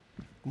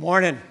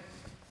Morning.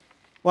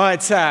 Well,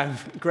 it's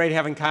great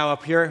having Kyle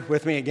up here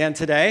with me again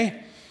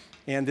today.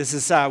 And this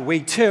is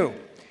week 2.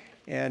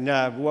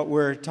 And what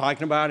we're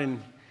talking about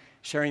and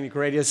sharing the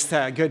greatest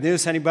good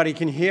news anybody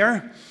can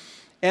hear.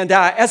 And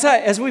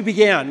as we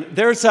began,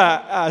 there's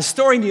a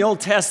story in the Old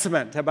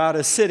Testament about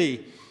a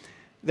city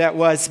that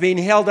was being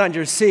held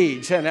under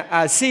siege. And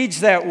a siege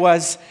that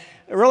was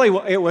really,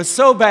 it was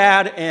so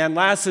bad and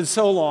lasted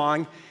so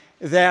long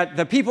that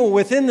the people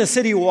within the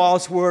city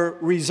walls were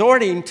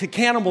resorting to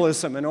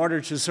cannibalism in order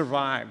to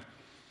survive.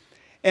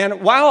 And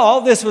while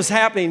all this was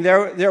happening,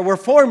 there were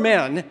 4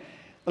 men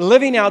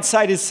living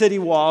outside his city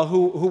wall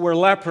who were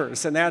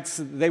lepers, and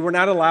they were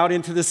not allowed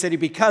into the city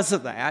because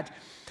of that.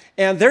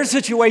 And their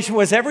situation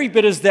was every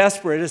bit as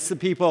desperate as the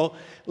people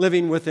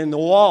living within the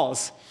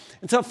walls.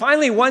 And so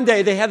finally one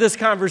day they had this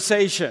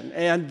conversation,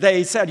 and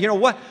they said,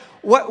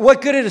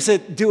 what good is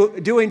it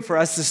doing for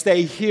us to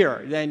stay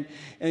here? And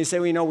they say,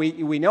 we know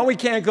we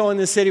can't go in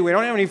the city. We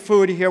don't have any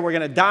food here. We're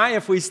going to die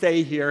if we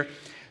stay here.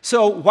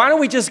 So why don't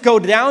we just go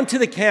down to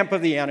the camp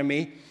of the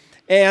enemy?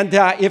 And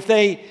if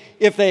they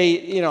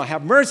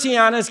have mercy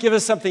on us, give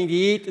us something to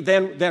eat,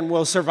 then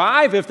we'll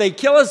survive. If they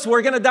kill us,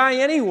 we're going to die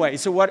anyway.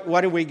 So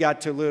what do we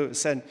got to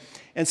lose? And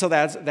so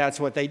that's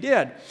what they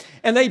did.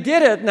 And they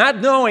did it not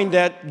knowing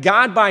that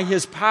God, by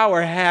His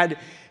power, had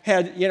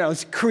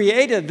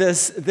created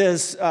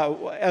this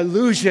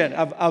illusion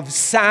of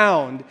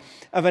sound,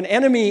 of an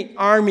enemy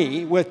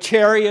army with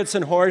chariots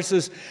and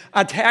horses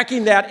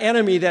attacking that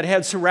enemy that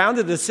had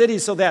surrounded the city,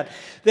 so that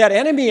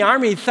enemy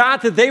army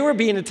thought that they were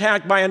being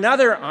attacked by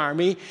another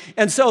army,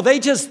 and so they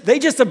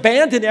just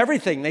abandoned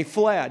everything. They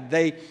fled.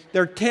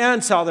 Their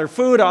tents, all their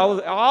food,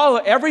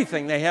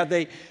 everything they had,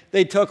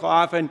 they took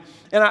off. And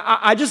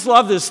I just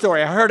love this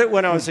story. I heard it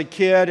when I was a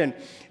kid,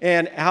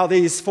 and how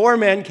these 4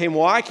 men came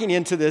walking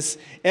into this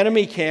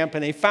enemy camp,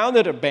 and they found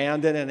it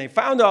abandoned, and they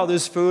found all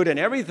this food and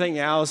everything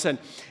else. And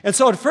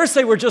so at first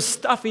they were just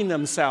stuffing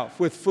themselves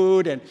with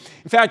food. And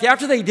in fact,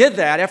 after they did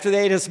that, after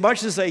they ate as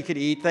much as they could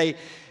eat, they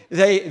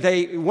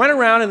went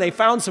around and they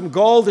found some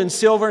gold and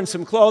silver and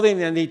some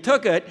clothing, and they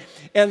took it,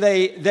 and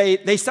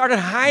they started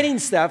hiding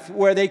stuff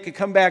where they could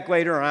come back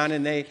later on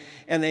and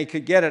they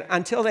could get it,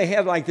 until they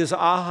had like this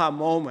aha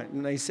moment,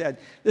 and they said,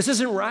 this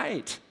isn't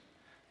right.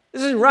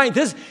 This isn't right.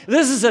 This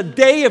is a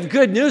day of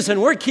good news, and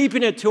we're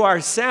keeping it to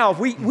ourselves.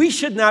 We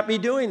should not be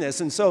doing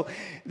this. And so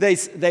they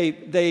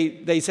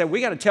said, we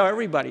got to tell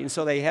everybody. And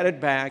so they headed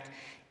back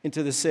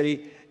into the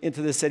city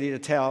to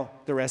tell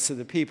the rest of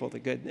the people the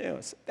good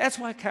news. That's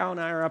why Kyle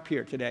and I are up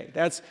here today.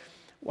 That's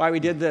why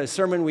we did the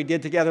sermon we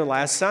did together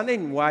last Sunday,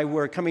 and why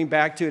we're coming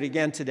back to it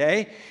again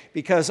today,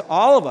 because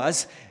all of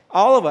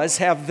us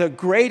have the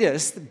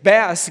greatest,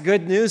 best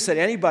good news that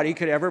anybody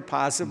could ever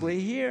possibly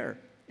hear.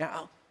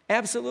 Yeah,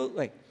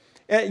 absolutely.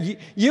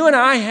 You and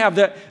I have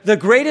the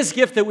greatest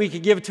gift that we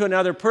could give to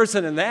another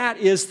person, and that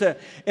is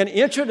an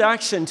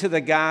introduction to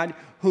the God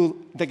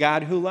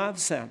who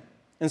loves them.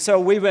 And so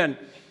we've been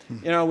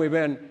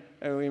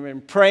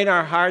praying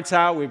our hearts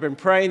out. We've been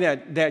praying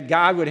that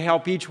God would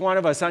help each one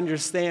of us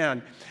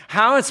understand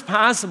how it's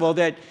possible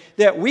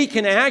that we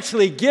can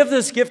actually give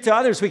this gift to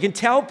others. We can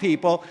tell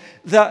people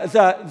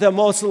the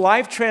most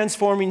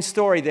life-transforming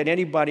story that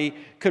anybody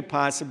could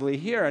possibly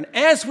hear. And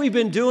as we've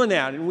been doing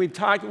that, and we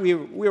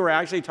were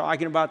actually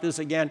talking about this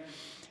again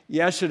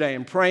yesterday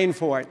and praying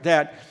for it,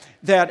 that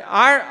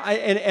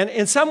and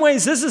in some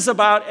ways this is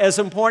about as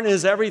important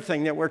as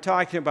everything that we're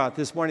talking about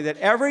this morning, that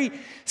every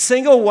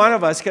single one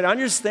of us can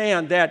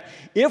understand that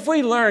if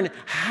we learn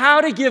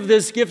how to give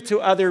this gift to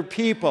other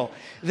people,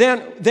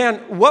 then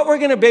what we're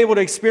going to be able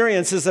to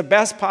experience is the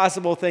best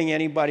possible thing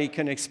anybody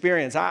can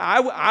experience.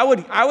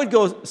 I would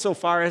go so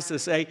far as to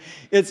say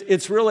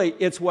it's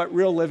what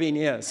real living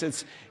is.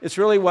 It's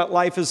really what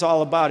life is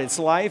all about. It's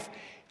life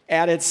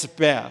at its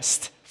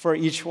best for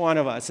each one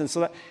of us. And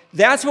so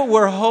that's what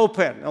we're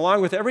hoping,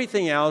 along with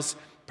everything else,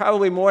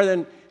 probably more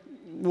than,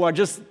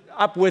 just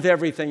up with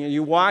everything. And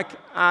you walk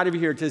out of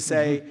here to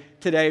say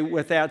today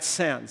with that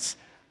sense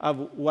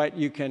of what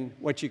you can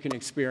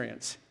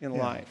experience in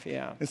life.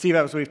 Yeah. And Steve,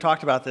 as we've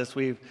talked about this,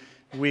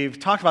 we've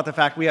talked about the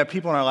fact we have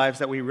people in our lives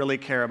that we really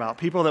care about,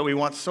 people that we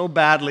want so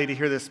badly to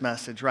hear this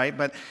message, right?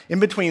 But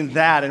in between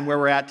that and where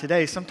we're at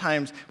today,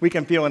 sometimes we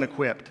can feel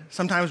inequipped.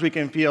 Sometimes we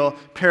can feel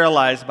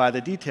paralyzed by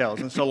the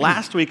details. And so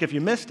last week, if you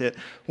missed it,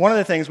 one of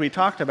the things we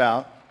talked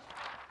about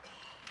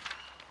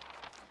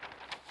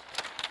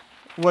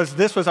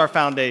was our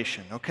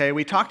foundation, okay?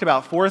 We talked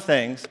about 4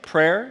 things: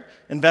 prayer,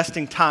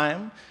 investing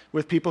time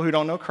with people who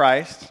don't know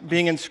Christ,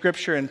 being in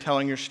Scripture, and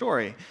telling your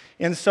story.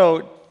 And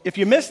so if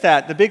you missed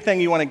that, the big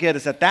thing you want to get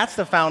is that's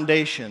the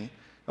foundation,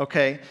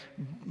 okay,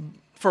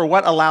 for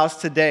what allows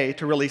today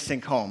to really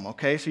sink home,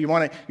 okay? So you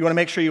want to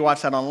make sure you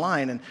watch that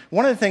online. And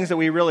one of the things that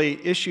we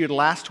really issued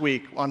last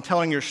week on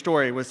telling your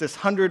story was this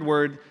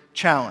 100-word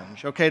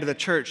challenge, okay, to the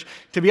church,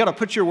 to be able to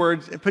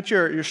put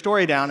your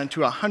story down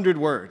into 100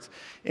 words.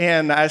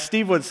 And as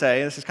Steve would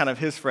say, this is kind of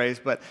his phrase,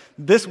 but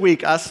this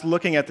week, us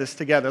looking at this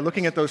together,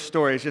 looking at those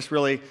stories, just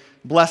really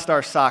blessed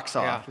our socks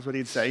off, is what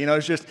he'd say. You know,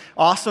 it's just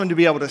awesome to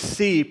be able to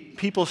see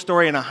people's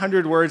story in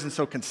 100 words and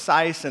so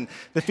concise, and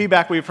the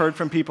feedback we've heard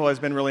from people has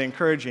been really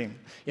encouraging.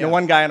 You know,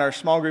 one guy in our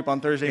small group on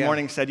Thursday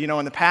morning said, you know,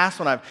 in the past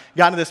when I've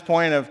gotten to this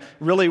point of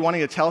really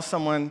wanting to tell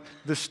someone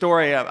the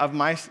story of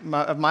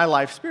my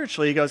life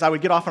spiritually, he goes, I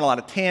would get off on a lot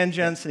of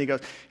tangents, and he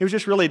goes, it was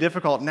just really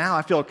difficult. Now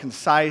I feel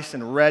concise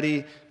and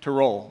ready to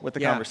roll with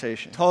the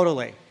conversation.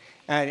 Totally.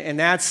 And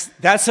that's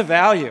a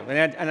value.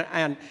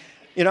 And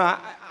you know,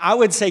 I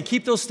would say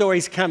keep those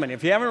stories coming.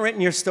 If you haven't written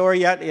your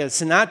story yet,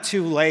 it's not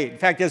too late. In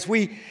fact, as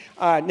we,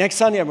 next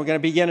Sunday, we're going to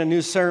begin a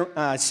new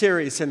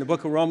series in the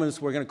book of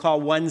Romans we're going to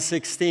call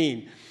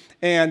 1:16.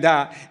 And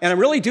I'm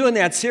really doing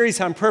that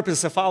series on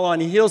purpose to follow on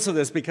the heels of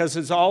this because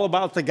it's all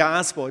about the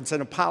gospel. It's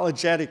an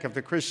apologetic of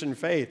the Christian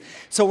faith.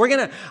 So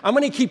I'm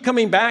going to keep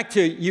coming back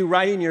to you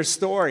writing your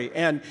story.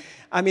 And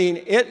I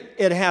mean,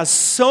 it has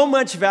so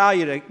much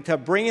value to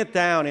bring it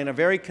down in a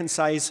very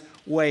concise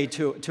way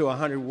to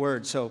 100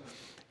 words. So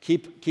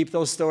keep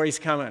those stories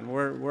coming.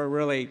 We're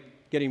really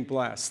getting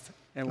blessed,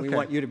 and we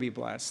want you to be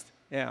blessed.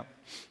 Yeah.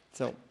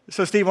 So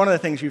Steve, one of the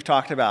things you've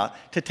talked about,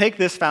 to take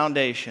this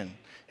foundation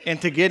and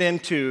to get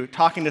into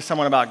talking to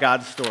someone about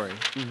God's story,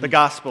 the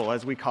gospel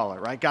as we call it,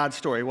 right? God's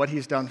story, what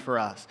he's done for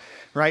us,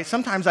 right?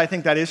 Sometimes I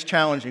think that is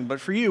challenging, but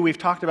for you, we've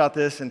talked about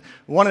this, and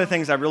one of the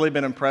things I've really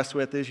been impressed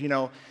with is, you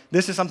know,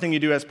 this is something you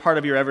do as part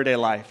of your everyday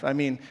life. I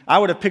mean, I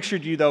would have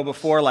pictured you, though,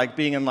 before, like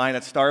being in line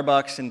at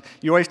Starbucks, and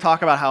you always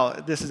talk about how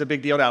this is a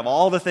big deal to have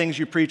all the things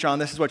you preach on,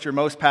 this is what you're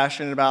most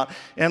passionate about,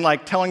 and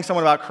like telling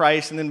someone about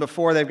Christ, and then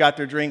before they've got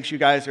their drinks, you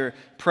guys are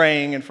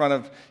praying in front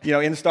of, you know,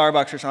 in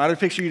Starbucks or something. I would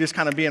picture you just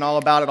kind of being all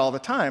about it all the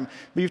time,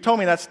 but you've told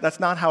me that's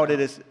not how it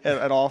is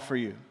at all for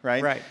you,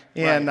 right? Right.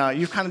 And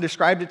you've kind of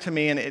described it to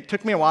me, and it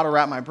took me a while to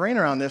wrap my brain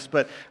around this,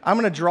 but I'm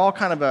going to draw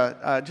kind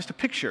of just a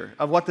picture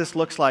of what this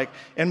looks like,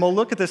 and we'll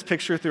look at this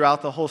picture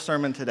throughout the whole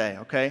sermon today,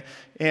 okay?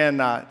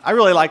 And I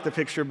really like the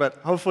picture, but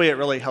hopefully it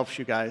really helps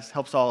you guys,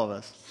 helps all of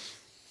us.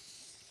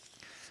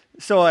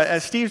 So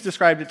as Steve's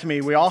described it to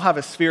me, we all have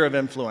a sphere of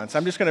influence.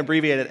 I'm just going to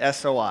abbreviate it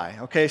SOI,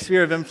 okay?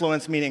 Sphere of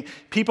influence meaning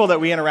people that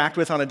we interact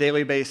with on a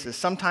daily basis.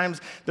 Sometimes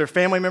they're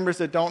family members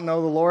that don't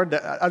know the Lord.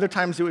 Other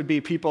times it would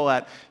be people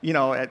that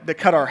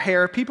cut our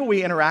hair, people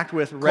we interact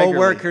with regularly.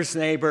 Co-workers,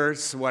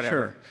 neighbors, whatever.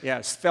 Sure.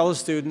 Yes, fellow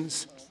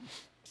students.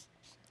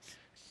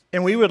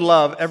 And we would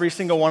love every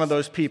single one of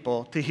those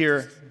people to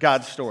hear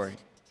God's story.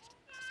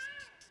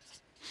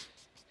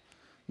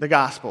 The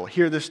gospel,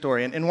 hear this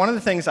story. And one of the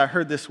things I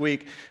heard this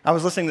week, I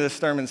was listening to this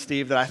sermon,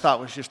 Steve, that I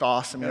thought was just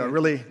awesome. You know,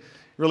 really,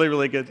 really,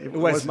 really good. It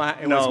was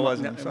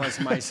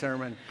my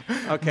sermon.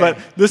 Okay. But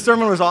this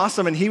sermon was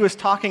awesome, and he was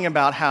talking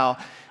about how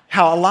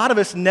a lot of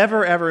us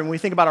never, ever, when we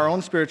think about our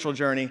own spiritual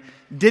journey,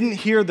 didn't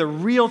hear the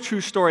real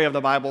true story of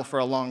the Bible for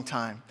a long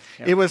time.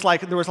 Yeah. It was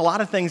like there was a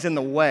lot of things in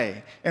the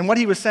way. And what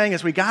he was saying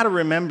is we got to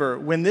remember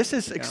when this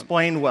is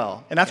explained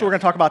well, and that's what we're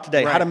going to talk about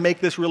today, how to make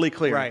this really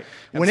clear. Right.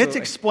 When it's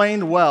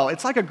explained well,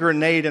 it's like a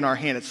grenade in our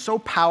hand. It's so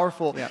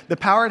powerful. Yeah. The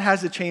power it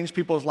has to change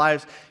people's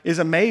lives is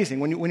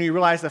amazing. When you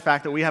realize the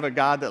fact that we have a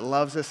God that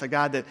loves us, a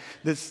God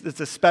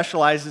that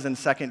specializes in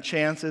second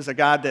chances, a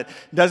God that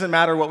doesn't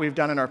matter what we've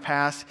done in our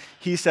past.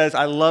 He says,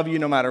 I love you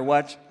no matter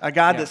what. A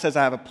God that says,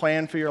 I have a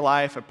plan for your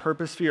life, a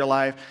purpose for your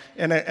life,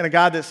 and a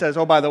God that says,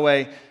 oh, by the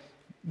way,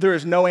 there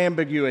is no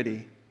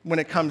ambiguity when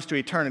it comes to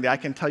eternity. I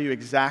can tell you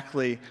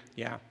exactly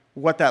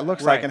what that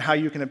looks like and how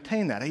you can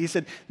obtain that. He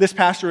said, this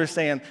pastor is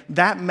saying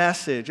that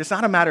message, it's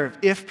not a matter of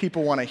if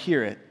people want to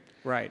hear it.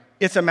 Right.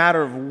 It's a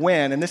matter of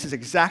when, and this is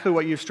exactly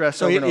what you've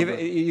stressed over and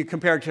over. You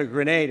compare it to a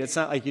grenade. It's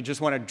not like you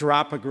just want to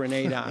drop a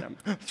grenade on them.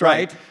 That's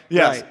right.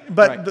 Yes. Right.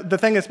 But the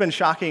thing that's been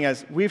shocking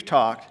as we've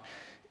talked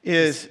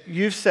is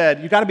you've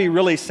said you've got to be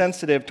really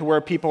sensitive to where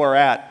people are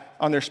at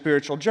on their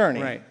spiritual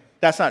journey. Right.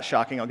 That's not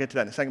shocking. I'll get to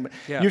that in a second.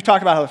 But you've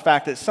talked about how the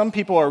fact that some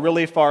people are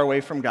really far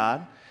away from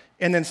God,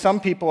 and then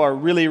some people are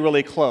really,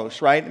 really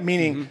close, right?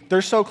 Meaning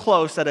they're so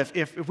close that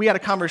if we had a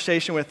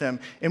conversation with them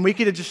and we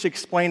could just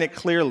explain it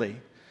clearly,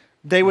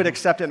 they would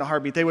accept it in a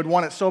heartbeat. They would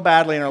want it so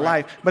badly in their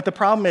life. But the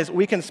problem is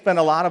we can spend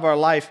a lot of our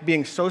life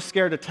being so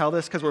scared to tell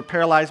this because we're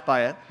paralyzed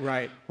by it.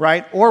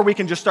 Right? Or we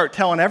can just start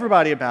telling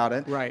everybody about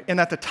it. Right. And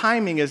that the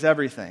timing is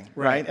everything.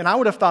 Right? And I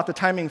would have thought the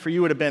timing for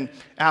you would have been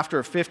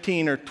after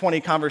 15 or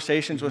 20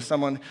 conversations with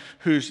someone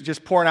who's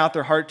just pouring out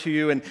their heart to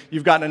you and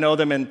you've gotten to know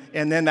them and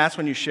then that's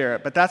when you share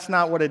it. But that's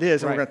not what it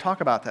is, and we're going to talk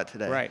about that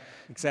today. Right.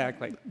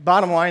 Exactly.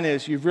 Bottom line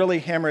is you've really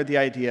hammered the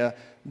idea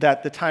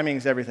that the timing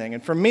is everything.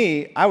 And for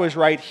me, I was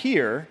right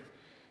here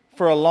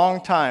for a long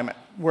time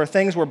where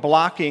things were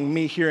blocking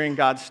me hearing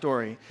God's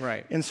story.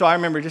 Right. And so I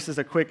remember, just as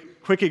a quick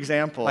quick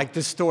example. Like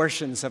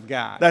distortions of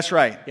God. That's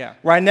right. Yeah.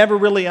 Where I never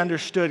really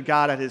understood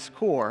God at his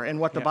core and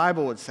what the Yeah.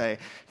 Bible would say.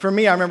 For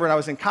me, I remember when I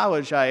was in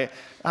college, it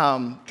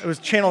was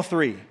Channel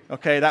 3,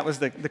 okay? That was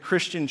the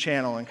Christian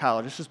channel in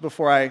college. This was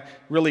before I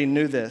really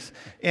knew this.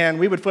 And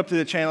we would flip through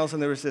the channels,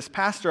 and there was this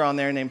pastor on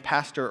there named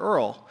Pastor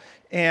Earl.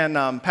 And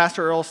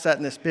Pastor Earl sat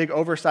in this big,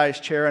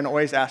 oversized chair and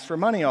always asked for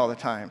money all the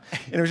time.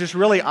 And it was just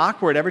really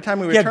awkward every time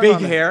we would You turn have on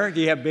big the- hair? Do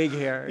you have big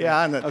hair?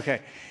 Yeah.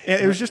 Okay.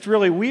 It was just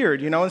really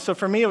weird, And so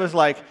for me, it was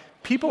like,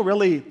 people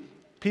really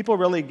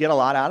get a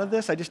lot out of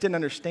this. I just didn't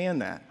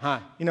understand that. Huh.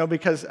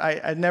 Because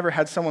I'd never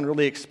had someone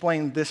really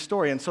explain this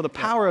story. And so the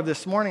power of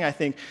this morning, I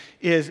think,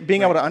 is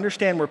being able to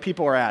understand where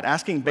people are at,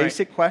 asking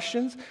basic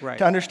questions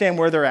to understand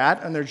where they're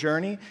at on their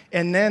journey.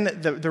 And then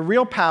the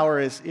real power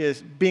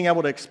is being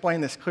able to explain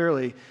this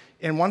clearly.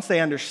 And once they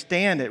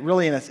understand it,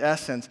 really in its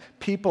essence,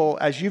 people,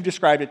 as you've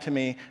described it to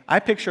me, I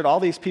pictured all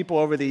these people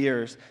over the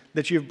years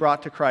that you've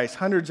brought to Christ,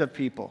 hundreds of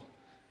people.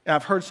 And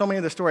I've heard so many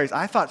of the stories.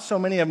 I thought so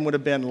many of them would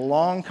have been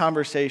long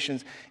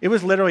conversations. It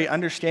was literally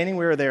understanding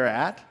where they're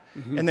at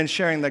and then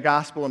sharing the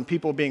gospel and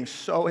people being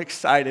so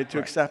excited to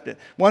accept it.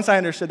 Once I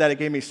understood that, it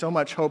gave me so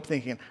much hope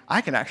thinking,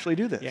 I can actually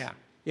do this.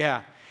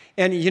 Yeah.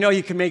 And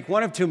you can make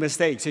one of two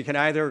mistakes. You can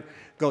either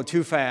go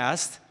too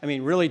fast,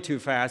 really too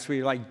fast, where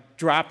you're like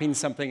dropping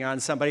something on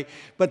somebody.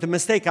 But the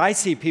mistake I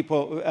see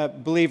people,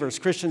 believers,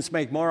 Christians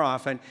make more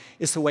often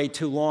is to wait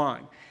too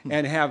long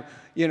and have,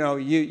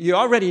 you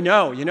already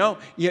know,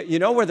 you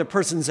know where the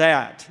person's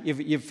at.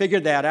 You've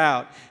figured that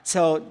out.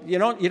 So you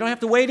don't have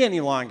to wait any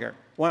longer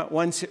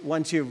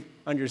once you've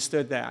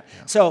understood that.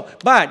 Yeah. So,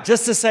 but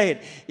just to say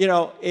it,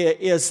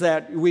 is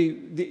that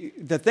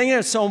the thing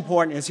that's so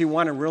important is you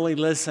want to really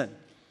listen.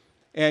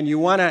 And you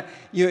want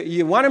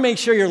to make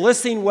sure you're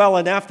listening well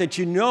enough that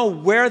you know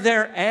where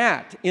they're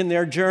at in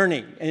their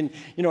journey. And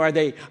are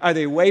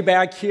they way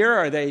back here?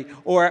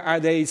 Or are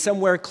they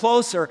somewhere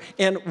closer?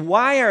 And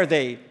why are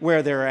they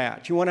where they're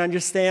at? You want to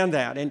understand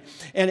that.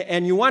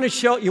 And you want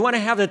to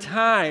have the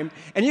time,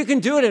 and you can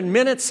do it in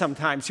minutes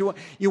sometimes.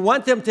 You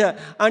want them to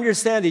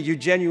understand that you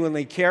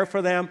genuinely care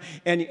for them,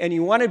 and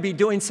you want to be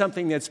doing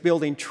something that's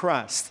building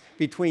trust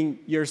between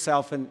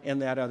yourself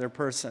and that other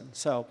person.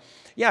 So,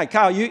 yeah,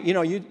 Kyle,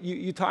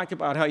 you talked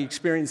about how you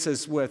experienced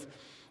this with,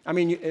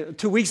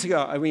 2 weeks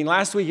ago.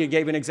 Last week you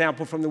gave an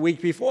example from the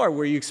week before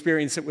where you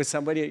experienced it with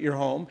somebody at your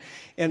home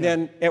and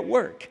then at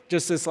work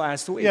just this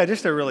last week. Yeah,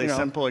 just a really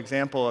simple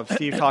example of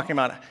Steve talking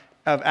about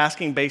of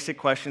asking basic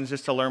questions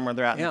just to learn where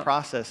they're at in the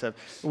process.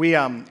 We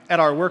at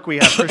our work we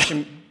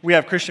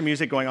have Christian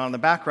music going on in the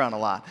background a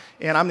lot,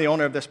 and I'm the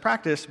owner of this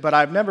practice, but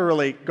I've never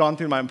really gone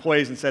through my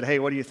employees and said, "Hey,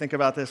 what do you think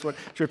about this? What's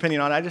your opinion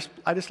on it?"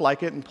 I just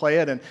like it and play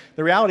it. And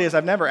the reality is,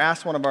 I've never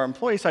asked one of our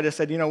employees. So I just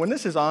said, when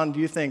this is on,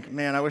 do you think,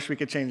 man, I wish we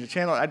could change the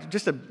channel?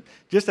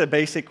 Just a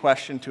basic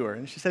question to her,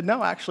 and she said,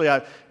 "No, actually,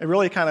 it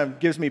really kind of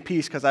gives me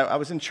peace because I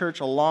was in church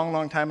a long,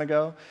 long time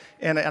ago,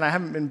 and I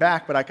haven't been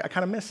back, but I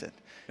kind of miss it."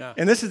 Yeah.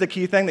 And this is the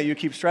key thing that you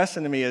keep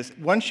stressing to me is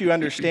once you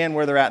understand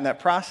where they're at in that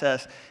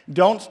process,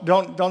 don't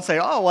say,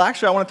 "Oh, well,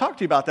 actually, I want to talk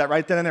to you about that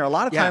right then and there." A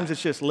lot of times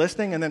it's just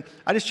listening, and then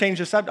I just change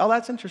the subject. "Oh,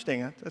 that's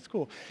interesting. That's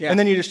cool." Yeah. And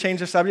then you just change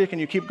the subject,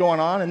 and you keep going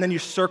on, and then you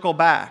circle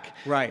back.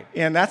 Right.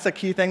 And that's the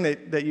key thing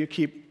that you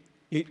keep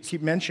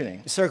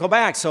mentioning. Circle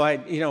back. So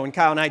when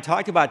Kyle and I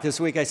talked about this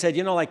week, I said,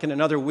 like in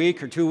another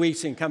week or 2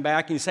 weeks, you can come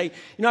back and you say,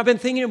 I've been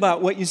thinking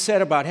about what you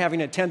said about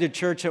having attended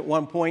church at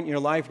one point in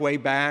your life way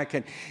back,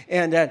 and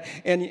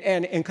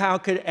Kyle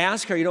could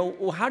ask her,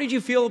 well, how did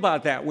you feel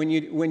about that when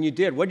you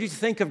did? What did you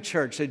think of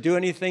church? Did it do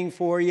anything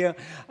for you?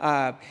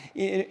 That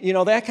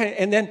kind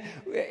of,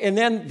 and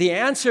then the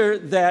answer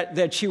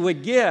that she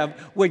would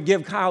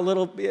give Kyle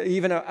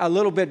a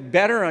little bit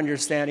better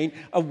understanding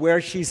of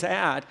where she's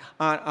at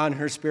on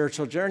her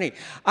spiritual journey.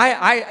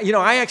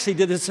 I actually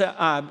did this in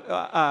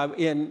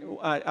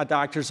a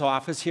doctor's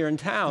office here in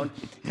town,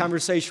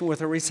 conversation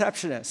with a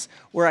receptionist,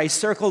 where I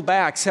circled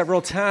back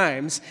several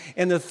times,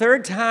 and the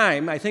third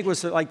time, I think it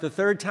was like the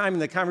third time in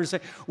the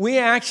conversation, we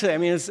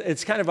actually,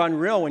 it's kind of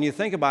unreal when you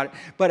think about it,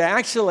 but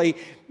actually,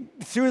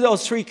 through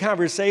those 3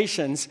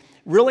 conversations,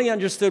 really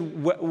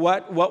understood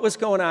what was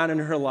going on in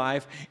her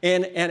life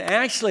and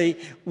actually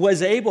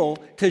was able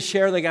to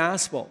share the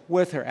gospel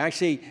with her.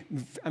 Actually,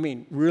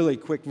 really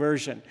quick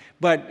version,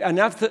 but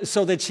enough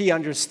so that she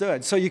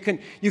understood. So you can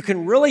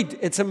really,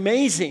 it's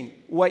amazing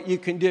what you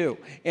can do.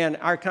 And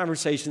our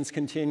conversations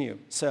continue.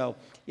 So,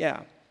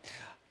 yeah.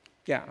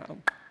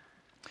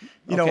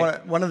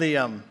 One of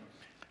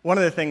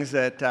the things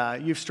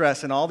that you've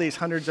stressed in all these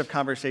hundreds of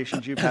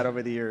conversations you've had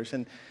over the years,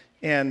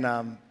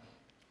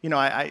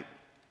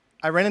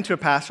 I ran into a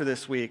pastor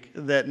this week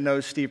that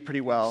knows Steve pretty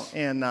well,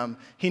 and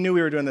he knew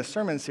we were doing this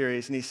sermon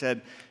series, and he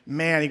said,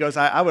 man, he goes,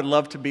 I would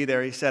love to be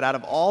there. He said, out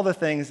of all the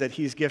things that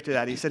he's gifted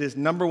at, he said his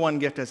number one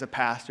gift as a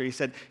pastor, he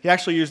said, he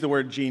actually used the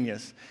word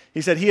genius.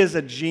 He said he is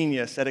a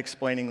genius at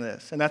explaining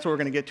this, and that's what we're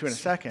going to get to in a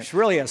second. He's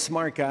really a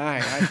smart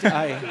guy.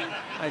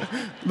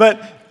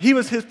 But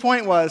his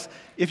point was,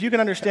 if you can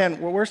understand,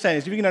 what we're saying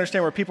is, if you can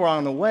understand where people are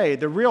on the way,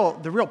 the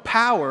real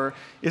power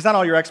is not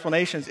all your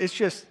explanations, it's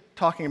just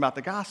talking about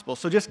the gospel.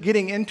 So just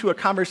getting into a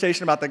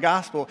conversation about the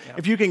gospel,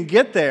 if you can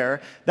get there,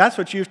 that's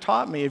what you've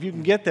taught me. If you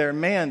can get there,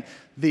 man,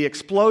 the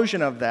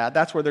explosion of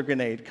that's where the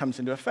grenade comes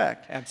into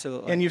effect.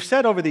 Absolutely. And you've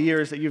said over the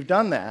years that you've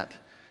done that.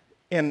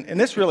 And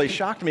this really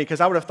shocked me because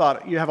I would have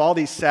thought you have all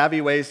these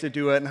savvy ways to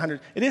do it. And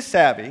hundreds. It is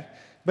savvy,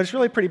 but it's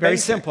really pretty basic. Very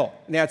simple.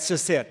 That's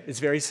just it. It's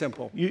very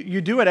simple.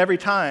 You do it every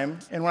time.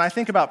 And when I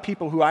think about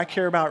people who I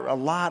care about a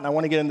lot and I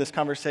want to get in this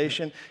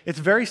conversation, it's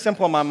very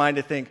simple in my mind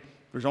to think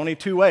there's only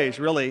two ways,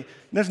 really.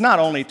 And there's not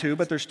only two,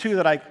 but there's two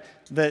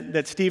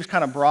that Steve's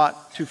kind of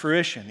brought to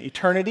fruition.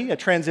 Eternity, a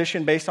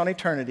transition based on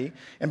eternity.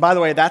 And by the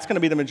way, that's going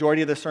to be the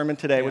majority of the sermon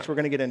today, which we're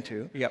going to get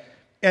into. Yep.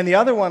 And the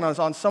other one is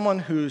on someone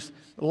whose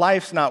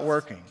life's not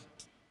working.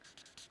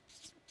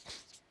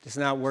 It's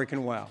not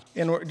working well.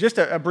 And just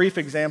a brief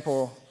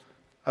example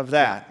of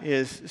that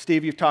is,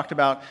 Steve, you've talked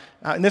about,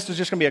 and this is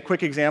just going to be a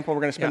quick example.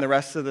 We're going to spend the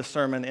rest of the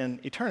sermon in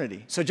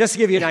eternity. So just to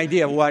give you an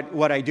idea of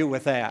what I do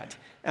with that.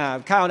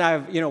 Kyle and I,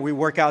 we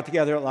work out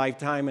together at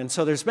Lifetime, and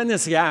so there's been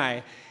this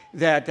guy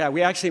that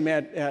we actually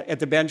met at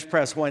the bench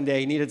press one day.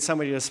 He needed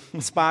somebody to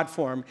spot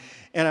for him,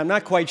 and I'm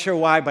not quite sure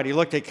why, but he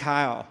looked at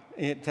Kyle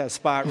to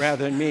spot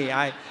rather than me.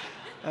 I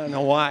don't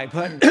know why,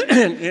 but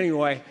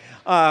anyway.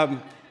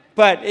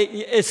 But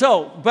as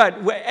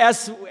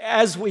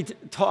we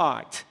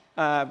talked,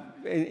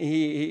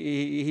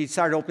 he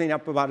started opening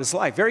up about his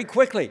life very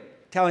quickly,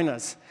 telling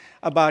us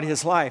about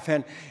his life,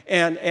 and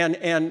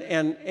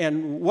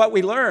what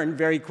we learned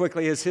very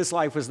quickly is his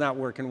life was not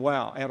working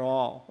well at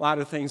all. A lot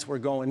of things were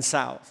going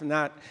south,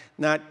 not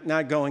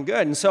going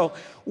good, and so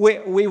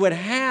we would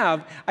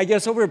have, I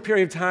guess, over a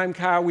period of time,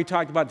 Kyle, we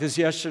talked about this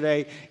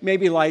yesterday,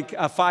 maybe like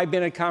a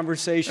 5-minute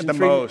conversation. At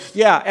the most.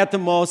 Yeah, at the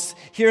most,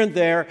 here and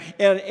there,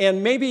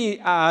 and maybe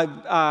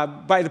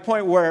by the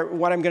point where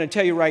what I'm going to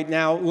tell you right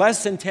now,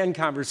 less than 10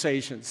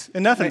 conversations.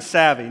 And nothing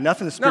savvy,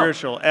 nothing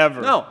spiritual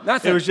ever. No,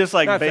 nothing. It was just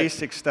like nothing.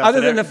 Basic stuff. Other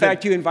than the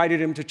fact you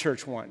invited him to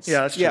church once. Yeah,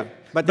 that's true. Yeah,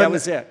 but that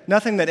was it.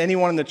 Nothing that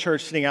anyone in the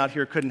church sitting out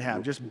here couldn't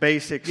have. Just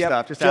basic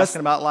stuff. Just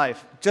asking about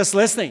life. Just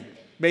listening.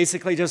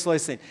 Basically just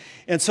listening.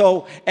 And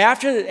so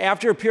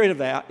after a period of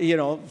that,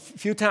 a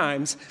few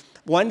times,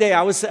 one day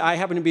I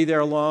happened to be there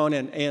alone,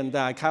 and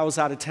Kyle was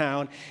out of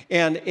town,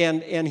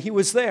 and he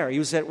was there. He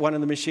was at one of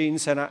the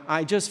machines, and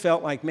I just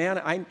felt like,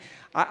 man,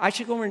 I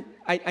should go over and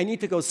I need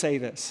to go say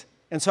this.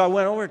 And so I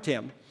went over to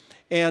him,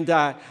 and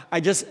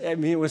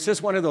it was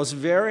just one of those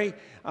very,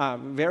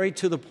 very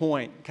to the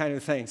point kind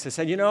of things. I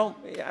said,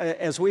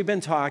 as we've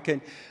been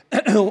talking,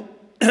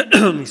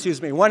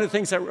 excuse me, one of the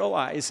things I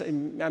realized,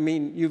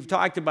 you've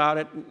talked about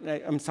it,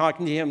 I'm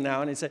talking to him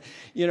now, and I said,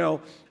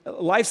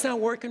 life's not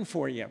working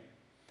for you.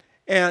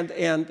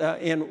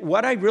 And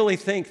what I really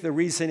think the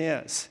reason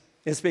is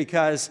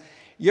because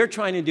you're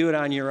trying to do it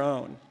on your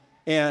own.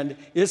 And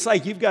it's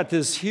like you've got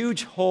this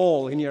huge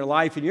hole in your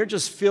life, and you're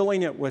just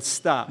filling it with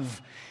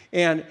stuff.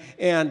 And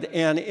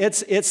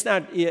it's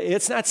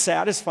not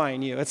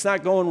satisfying you. It's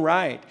not going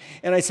right.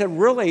 And I said,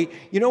 really,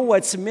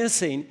 what's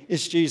missing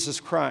is Jesus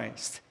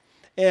Christ.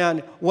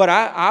 And what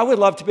I would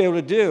love to be able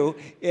to do,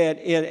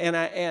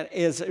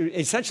 is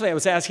essentially I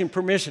was asking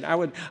permission. I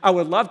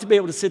would love to be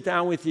able to sit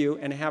down with you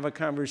and have a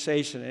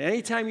conversation. And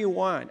anytime you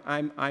want,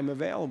 I'm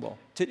available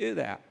to do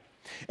that.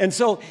 And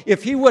so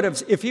if he would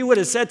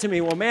have said to me,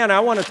 well, man, I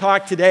want to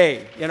talk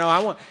today.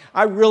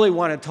 I really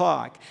want to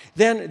talk.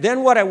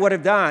 Then what I would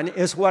have done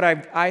is what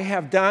I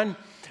have done.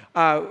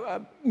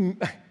 Can't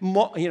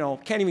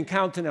even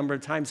count the number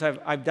of times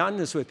I've done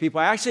this with people.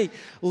 I actually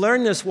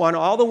learned this one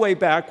all the way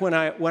back when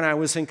I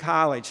was in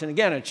college. And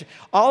again,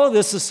 all of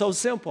this is so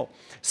simple.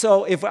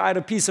 So if I had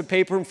a piece of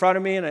paper in front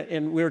of me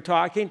and we were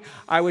talking,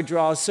 I would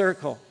draw a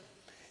circle.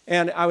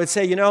 And I would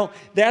say,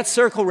 that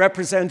circle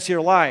represents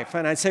your life.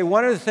 And I'd say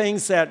one of the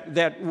things that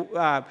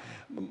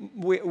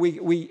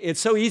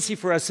it's so easy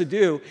for us to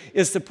do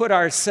is to put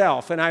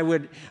ourself. And I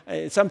would,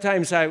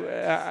 sometimes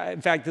in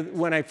fact,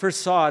 when I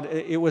first saw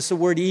it, it was the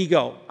word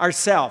ego,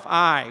 ourself,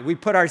 I. We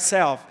put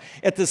ourself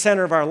at the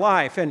center of our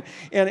life. And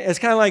it's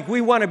kind of like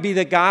we want to be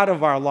the God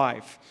of our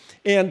life.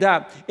 And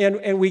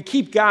we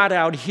keep God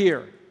out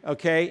here,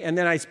 okay? And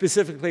then I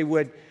specifically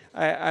would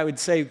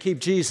say keep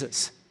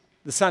Jesus,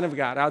 the Son of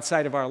God,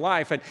 outside of our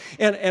life.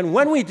 And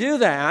when we do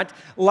that,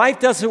 life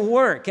doesn't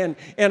work. And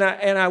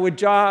I would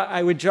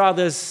draw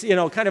this,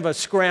 kind of a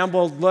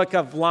scrambled look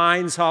of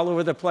lines all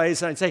over the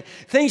place. And I'd say,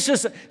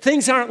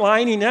 things aren't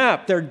lining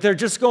up. They're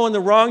just going the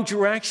wrong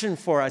direction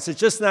for us. It's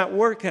just not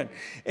working.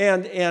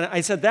 And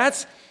I said,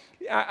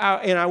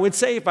 and I would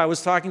say, if I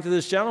was talking to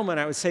this gentleman,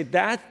 I would say,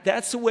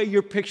 that's the way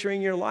you're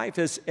picturing your life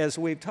as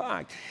we've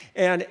talked.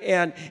 And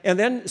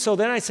then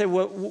I said,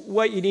 well,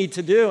 what you need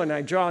to do, and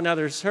I draw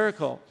another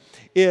circle,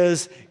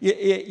 is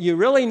you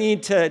really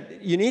need to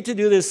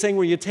do this thing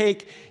where you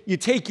take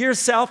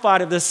yourself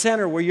out of the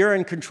center where you're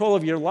in control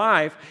of your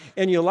life,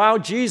 and you allow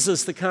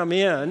Jesus to come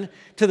in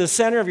to the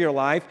center of your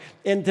life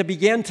and to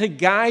begin to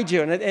guide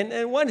you.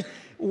 And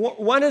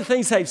one of the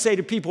things I say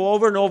to people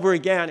over and over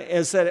again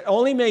is that it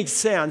only makes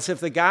sense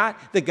if the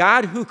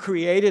God who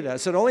created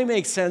us, it only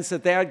makes sense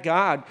that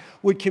God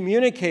would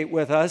communicate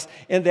with us,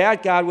 and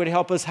that God would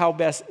help us how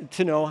best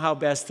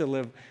to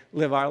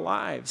live our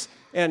lives.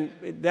 And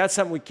that's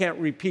something we can't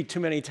repeat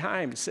too many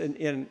times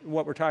in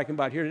what we're talking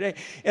about here today.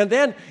 And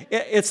then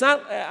it's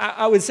not,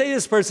 I would say to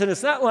this person,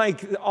 it's not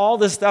like all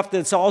the stuff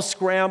that's all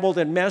scrambled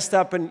and messed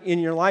up in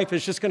your life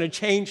is just going to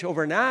change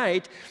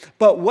overnight.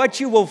 But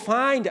what you will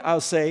find, I'll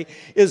say,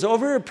 is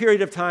over a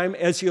period of time,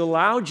 as you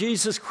allow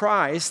Jesus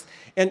Christ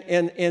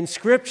and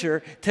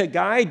Scripture to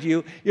guide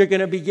you, you're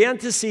going to begin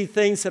to see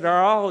things that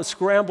are all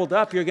scrambled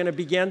up. You're going to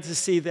begin to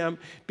see them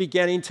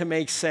beginning to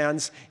make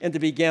sense and to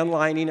begin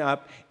lining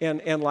up,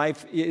 and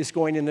life is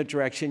going in the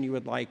direction you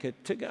would like it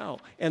to go.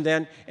 And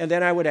then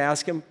I would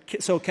ask him,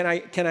 so can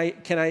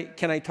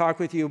I talk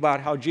with you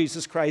about how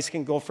Jesus Christ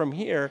can go from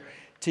here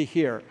to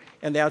here?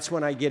 And that's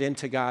when I get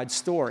into God's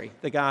story,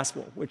 the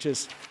gospel, which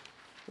is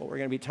what we're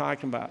going to be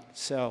talking about.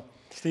 So,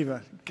 Steve,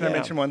 can I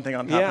mention one thing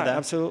on top of that? Yeah,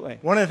 absolutely.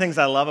 One of the things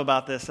I love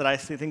about this that I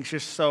think is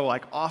just so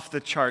off the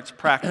charts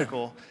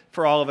practical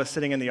for all of us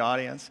sitting in the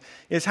audience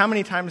is how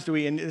many times do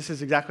we, and this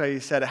is exactly how you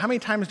said it, how many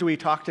times do we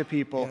talk to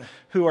people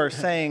who are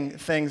saying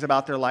things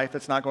about their life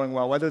that's not going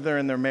well, whether they're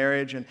in their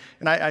marriage, and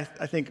I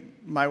think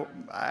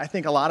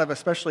a lot of,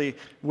 especially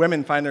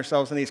women, find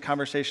themselves in these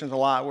conversations a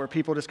lot where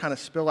people just kind of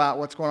spill out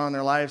what's going on in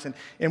their lives,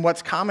 and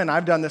what's common,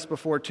 I've done this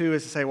before too,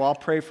 is to say, well, I'll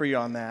pray for you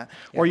on that,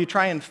 or you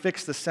try and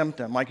fix the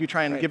symptom, like you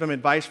try and give them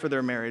advice for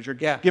their marriage, or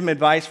give them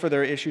advice for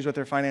their issues with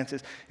their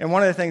finances, and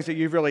one of the things that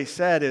you've really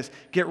said is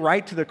get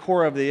right to the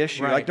core of the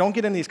issue, don't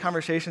get in these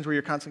conversations where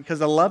you're constantly, because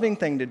the loving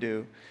thing to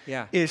do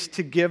is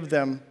to give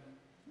them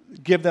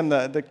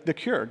the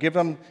cure, give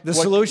them the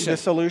solution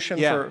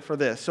for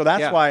this. So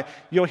that's why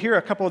you'll hear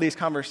a couple of these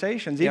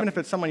conversations, even if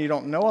it's someone you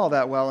don't know all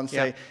that well, and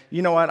say,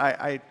 you know what,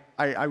 I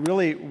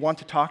really want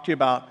to talk to you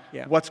about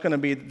what's going to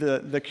be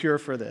the cure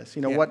for this.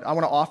 You know, what I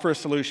want to offer a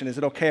solution. Is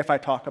it okay if I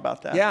talk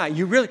about that? Yeah,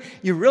 you really.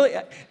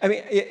 I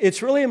mean,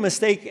 it's really a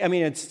mistake. I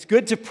mean, it's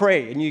good to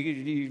pray, and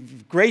you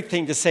great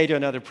thing to say to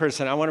another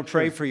person. I want to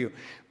pray for you.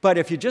 But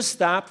if you just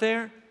stop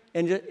there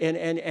and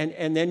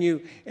then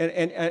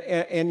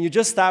you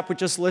just stop with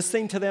just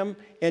listening to them,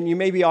 and you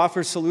maybe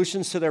offer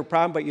solutions to their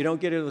problem, but you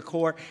don't get to the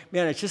core,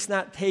 man, it's just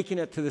not taking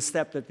it to the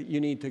step that you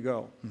need to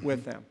go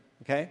with them.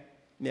 Okay?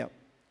 Yeah.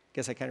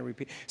 Guess I kind of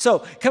repeat. So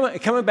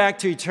coming back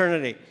to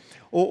eternity,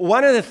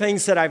 one of the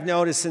things that I've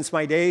noticed since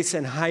my days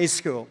in high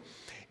school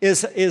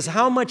is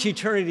how much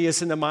eternity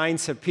is in the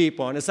minds of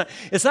people. And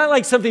it's not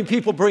like something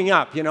people bring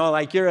up, you know,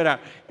 like you're at a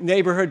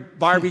neighborhood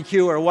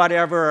barbecue or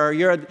whatever, or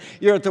you're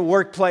at the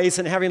workplace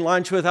and having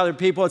lunch with other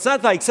people. It's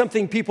not like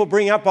something people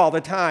bring up all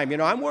the time. You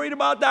know, I'm worried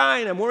about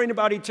dying, I'm worried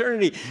about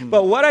eternity.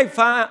 But what I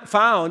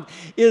found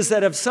is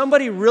that if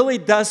somebody really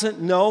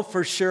doesn't know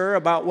for sure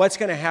about what's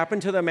going to happen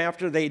to them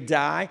after they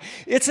die,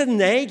 it's a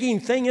nagging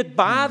thing. It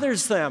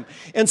bothers them.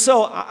 And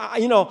so,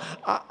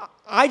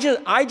 I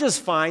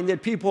just find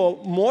that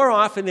people, more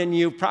often than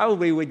you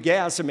probably would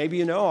guess, or maybe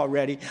you know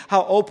already,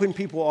 how open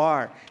people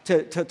are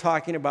to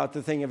talking about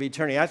the thing of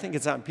eternity. I think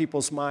it's on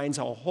people's minds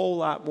a whole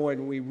lot more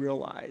than we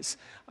realize.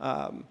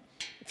 A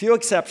few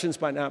exceptions,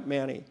 but not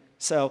many.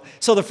 So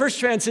the first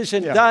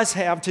transition does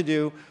have to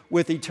do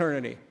with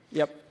eternity.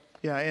 Yep.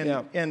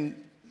 Yeah, and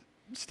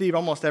Steve,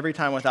 almost every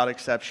time without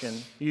exception,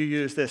 you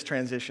use this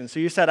transition. So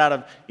you said out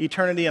of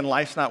eternity and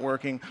life's not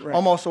working,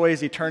 almost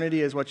always eternity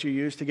is what you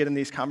use to get in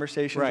these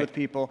conversations with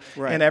people.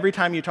 And every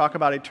time you talk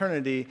about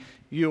eternity,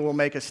 you will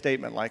make a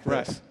statement like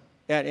this.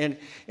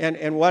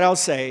 And what I'll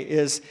say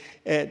is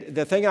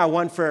the thing I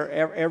want for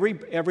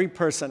every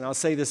person, I'll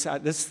say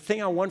this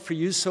thing I want for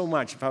you so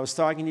much, if I was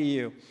talking to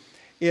you,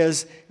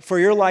 is for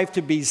your life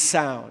to be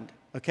sound.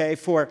 Okay,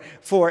 for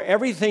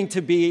everything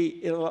to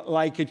be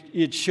like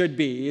it should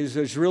be,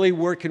 is really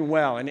working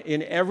well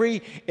in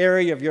every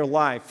area of your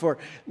life.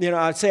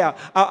 I'd say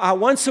I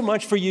want so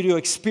much for you to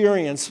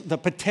experience the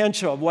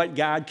potential of what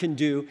God can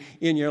do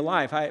in your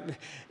life.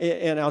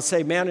 And I'll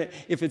say, man,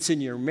 if it's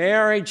in your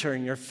marriage or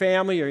in your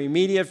family or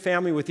immediate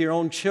family with your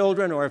own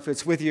children, or if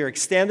it's with your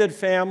extended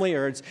family,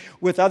 or it's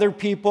with other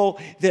people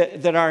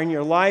that are in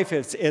your life,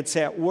 it's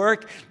at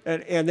work,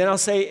 and then I'll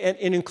say,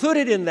 and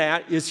included in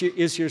that is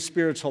your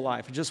spiritual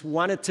life. I just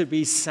want it to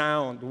be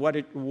sound, what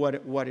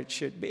it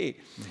should be.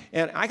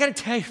 And I got to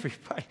tell you,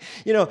 everybody,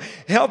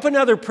 help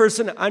another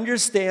person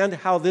understand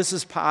how this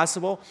is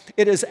possible.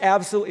 It is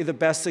absolutely the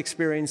best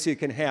experience you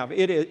can have.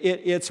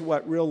 It's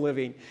what real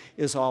living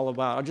is all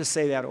about. I'll just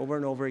say that over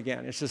and over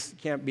again. It's just, you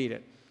can't beat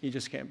it. You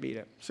just can't beat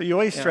it. So you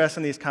always stress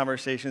in these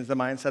conversations the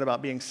mindset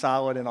about being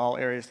solid in all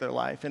areas of their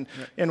life.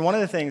 And one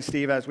of the things,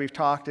 Steve, as we've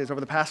talked, is over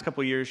the past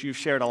couple of years, you've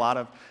shared a lot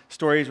of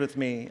stories with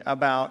me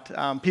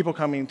about people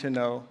coming to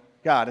know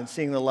God and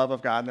seeing the love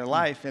of God in their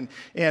life.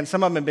 And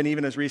some of them have been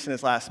even as recent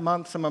as last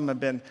month. Some of them have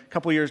been a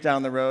couple years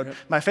down the road.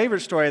 My favorite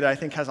story that I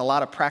think has a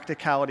lot of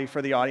practicality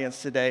for the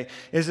audience today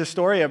is a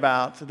story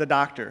about the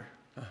doctor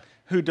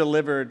who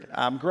delivered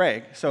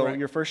Greg, so Right.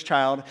 your first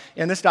child.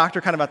 And this doctor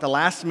kind of at the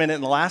last minute,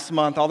 in the last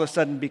month, all of a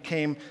sudden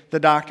became the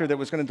doctor that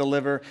was going to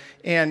deliver.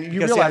 And you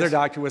Because the realize, other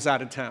doctor was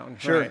out of town.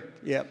 Sure. Right.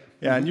 Yep.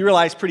 yeah, and you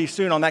realize pretty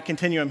soon on that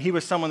continuum, he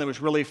was someone that was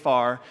really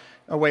far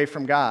away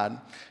from God.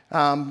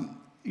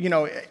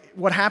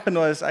 What happened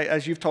was,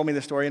 as you've told me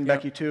the story, and Yep.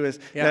 Becky too, is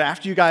Yep. that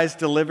after you guys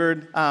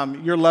delivered,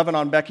 you're loving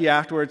on Becky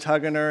afterwards,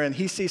 hugging her, and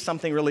he sees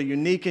something really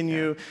unique in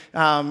you,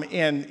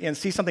 and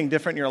sees something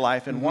different in your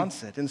life and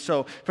wants it. And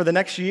so for the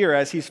next year,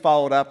 as he's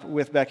followed up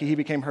with Becky, he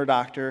became her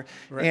doctor.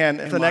 Right. And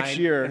for And the next mine,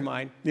 year, and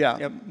mine. yeah,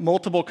 Yep.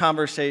 multiple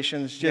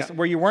conversations, just Yep.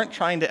 where you weren't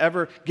trying to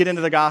ever get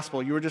into the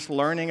gospel. You were just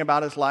learning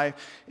about his life.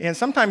 And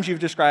sometimes you've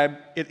described,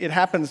 it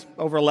happens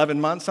over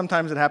 11 months.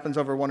 Sometimes it happens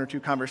over 1 or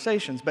 2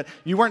 conversations. But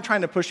you weren't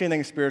trying to push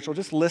anything spiritual,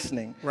 just listening.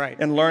 Right.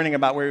 And learning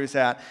about where he was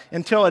at,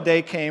 until a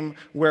day came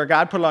where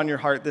God put it on your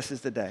heart, this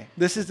is the day.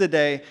 This is the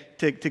day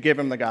to give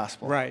him the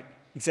gospel. Right.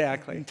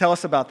 Exactly. Tell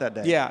us about that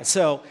day. Yeah,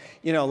 so,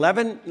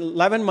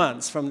 11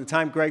 months from the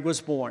time Greg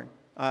was born,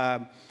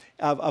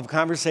 of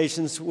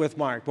conversations with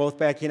Mark, both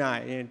Becky and I.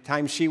 And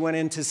times she went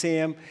in to see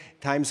him,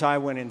 times I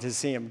went in to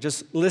see him,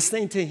 just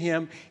listening to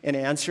him and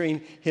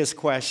answering his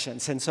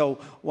questions. And so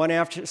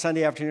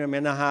Sunday afternoon, I'm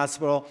in the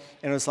hospital,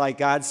 and it was like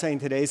God saying,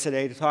 today's the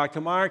day to talk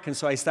to Mark. And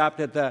so I stopped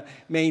at the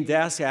main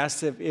desk,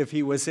 asked if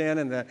he was in,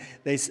 and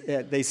they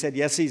said,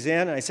 yes, he's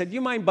in. And I said, do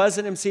you mind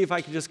buzzing him, see if I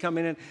could just come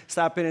in and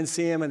stop in and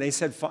see him? And they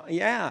said,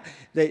 yeah.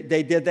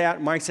 They did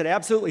that. Mark said,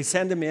 absolutely,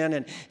 send him in.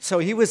 And so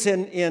he was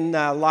in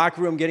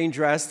locker room getting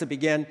dressed to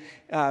begin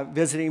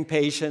visiting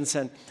patients.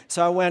 And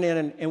so I went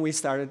in and we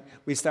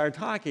started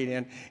talking.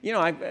 And,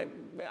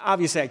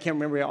 obviously I can't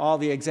remember all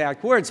the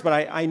exact words,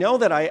 but I know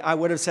that I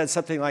would have said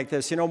something like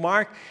this.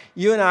 Mark,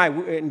 you and I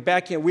and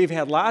Becky, we've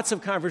had lots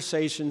of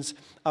conversations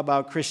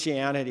about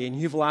Christianity, and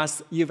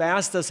you've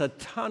asked us a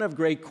ton of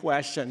great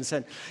questions.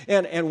 And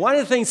one of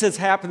the things that's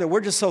happened that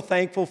we're just so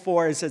thankful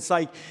for is it's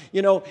like,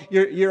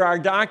 you're our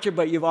doctor,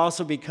 but you've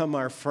also become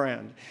our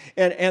friend.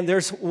 And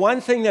there's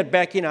one thing that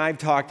Becky and I have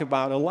talked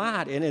about a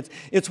lot, and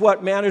it's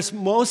what matters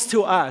most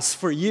to us,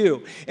 for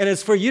you. And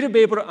it's for you to be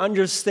able to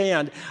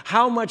understand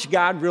how much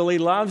God really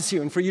loves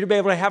you, and for you to be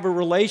able to have a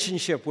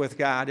relationship with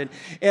God,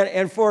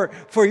 and for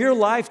your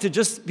life to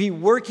just be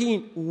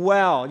working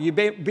well. You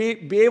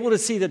be able to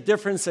see the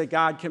difference that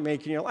God can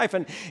make in your life.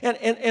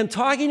 And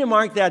talking to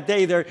Mark that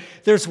day,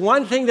 there's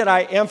one thing that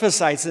I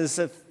emphasize, is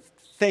the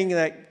thing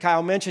that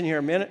Kyle mentioned here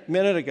a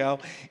minute ago,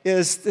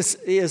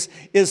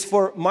 is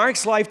for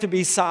Mark's life to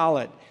be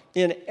solid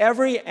in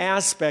every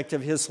aspect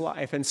of his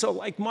life. And so,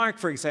 like Mark,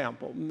 for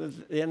example,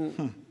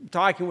 in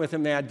talking with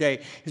him that day,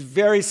 he's a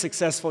very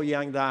successful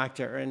young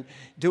doctor and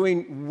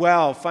doing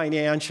well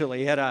financially.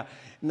 He had a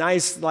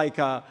nice,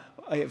 a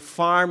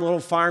little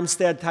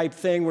farmstead type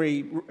thing where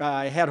he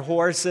had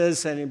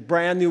horses and a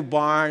brand new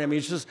barn. I mean,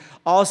 it's just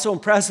also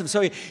impressive.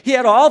 So he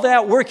had all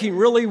that working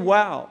really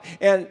well.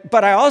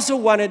 But I also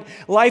wanted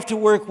life to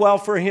work well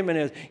for him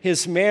in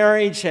his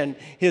marriage and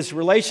his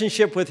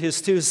relationship with his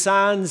 2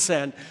 sons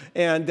and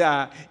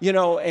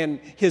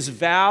his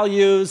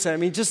values. I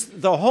mean,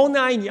 just the whole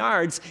 9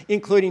 yards,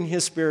 including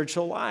his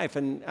spiritual life.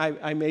 And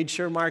I made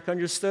sure Mark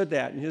understood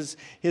that in his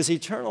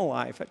eternal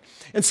life.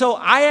 And so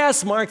I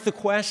asked Mark the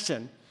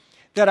question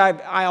that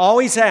I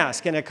always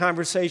ask in a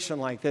conversation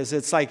like this.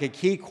 It's like a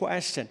key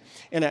question.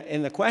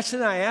 And the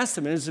question I asked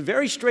him, and it's a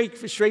very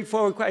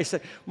straightforward question. I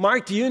said,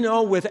 Mark, do you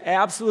know with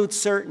absolute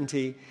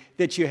certainty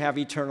that you have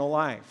eternal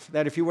life?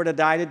 That if you were to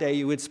die today,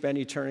 you would spend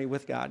eternity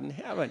with God in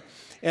heaven?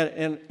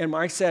 And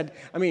Mark said,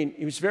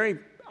 he was very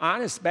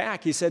honest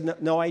back. He said,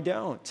 no, I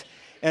don't.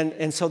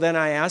 And so then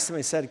I asked him,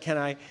 I said, can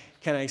I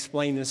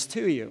explain this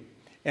to you?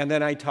 And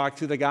then I talked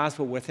through the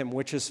gospel with him,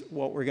 which is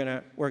what we're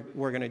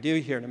gonna do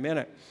here in a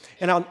minute.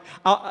 And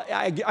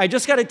I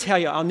just got to tell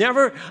you, I'll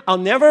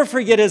never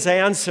forget his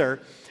answer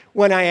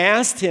when I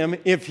asked him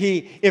if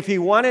he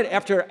wanted,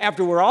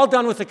 after we're all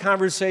done with the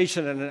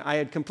conversation, and I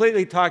had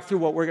completely talked through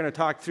what we're going to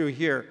talk through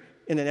here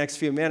in the next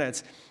few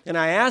minutes, and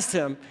I asked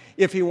him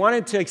if he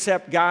wanted to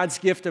accept God's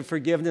gift of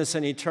forgiveness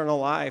and eternal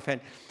life. And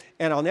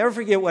I'll never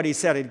forget what he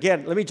said.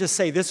 Again, let me just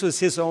say, this was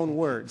his own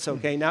words,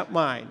 okay, not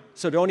mine.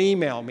 So don't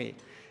email me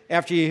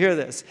after you hear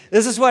this.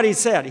 This is what he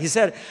said. He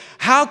said,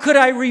 how could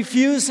I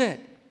refuse it?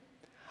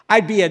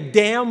 I'd be a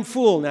damn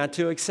fool not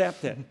to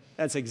accept it.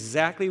 That's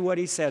exactly what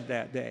he said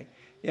that day,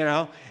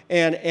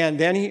 And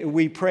then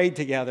we prayed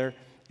together,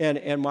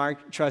 and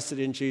Mark trusted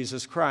in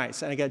Jesus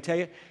Christ. And I got to tell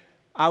you,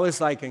 I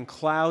was like in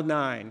cloud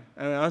 9.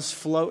 I was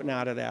floating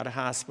out of that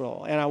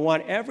hospital. And I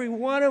want every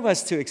one of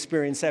us to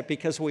experience that,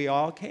 because we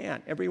all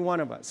can. Every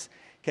one of us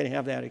can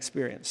have that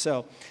experience.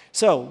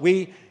 So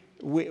we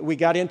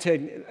got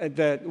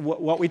into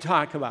what we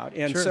talk about.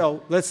 And Sure.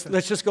 So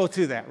let's just go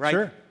through that, right?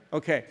 Sure.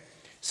 Okay.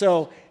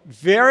 So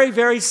very,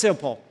 very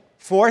simple.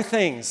 4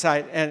 things.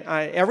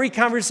 Every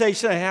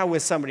conversation I have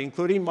with somebody,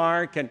 including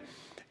Mark, and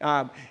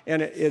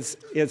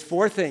it's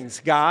 4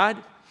 things: God,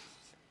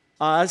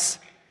 us,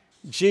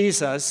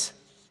 Jesus,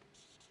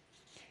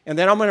 and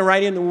then I'm going to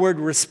write in the word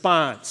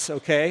response.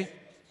 Okay,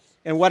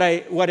 and what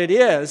it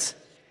is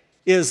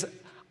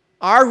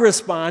our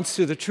response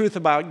to the truth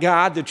about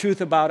God, the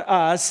truth about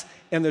us,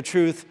 and the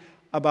truth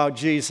about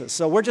Jesus.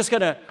 So we're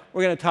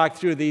gonna talk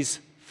through these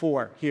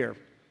 4 here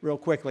real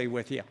quickly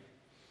with you.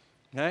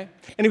 Okay?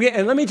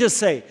 And let me just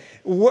say,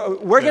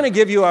 we're going to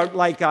give you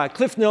a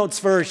Cliff Notes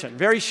version,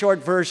 very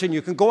short version.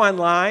 You can go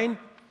online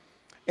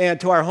and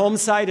to our home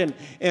site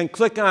and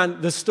click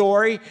on the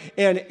story,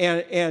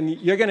 and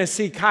you're going to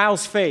see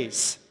Kyle's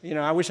face. You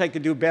know, I wish I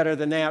could do better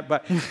than that,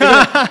 but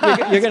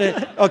you're going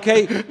to,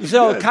 okay?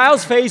 So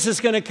Kyle's face is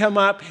going to come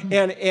up,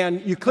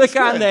 and you click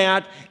on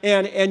that,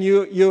 and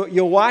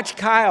you'll watch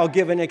Kyle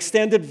give an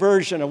extended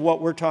version of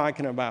what we're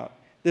talking about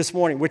this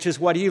morning, which is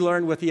what he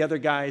learned with the other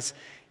guys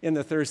in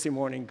the Thursday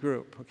morning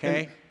group,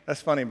 okay?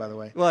 That's funny, by the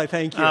way. Well,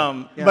 thank you.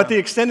 Yeah. But the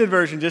extended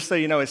version, just so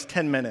you know, is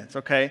 10 minutes,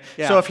 okay?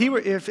 Yeah. So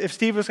if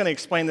Steve was going to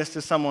explain this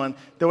to someone,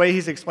 the way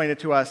he's explained it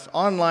to us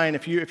online,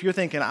 if you're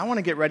thinking, I want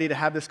to get ready to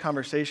have this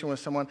conversation with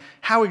someone,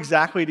 how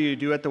exactly do you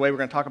do it the way we're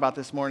going to talk about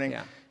this morning?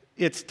 Yeah.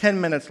 It's 10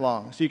 minutes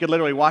long. So you could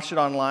literally watch it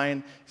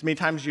online as many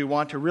times as you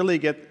want to really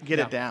get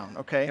it down,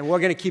 okay? And we're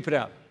going to keep it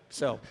up,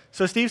 so.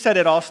 So Steve said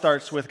it all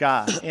starts with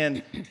God.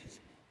 And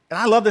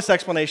I love this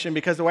explanation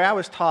because the way I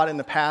was taught in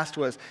the past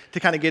was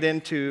to kind of get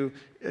into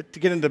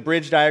the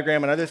bridge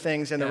diagram and other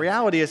things. And the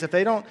reality is if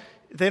they don't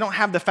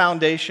have the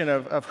foundation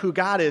of who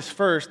God is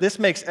first, this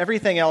makes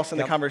everything else in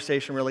the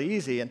conversation really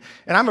easy. And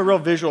I'm a real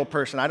visual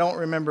person. I don't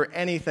remember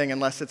anything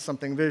unless it's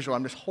something visual.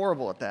 I'm just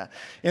horrible at that.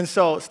 And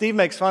so Steve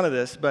makes fun of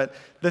this, but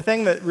the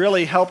thing that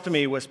really helped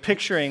me was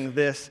picturing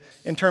this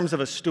in terms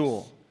of a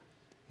stool,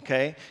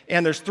 okay?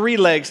 And there's 3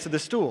 legs to the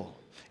stool.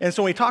 And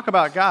so when we talk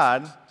about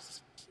God,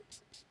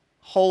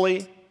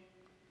 holy,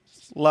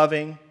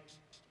 loving,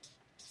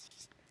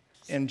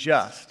 and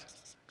just.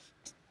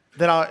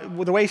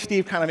 The way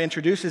Steve kind of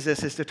introduces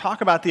this is to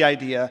talk about the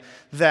idea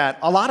that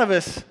a lot of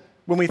us,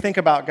 when we think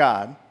about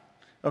God,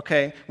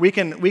 okay, we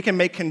can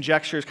make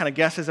conjectures, kind of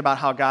guesses about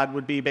how God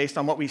would be based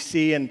on what we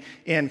see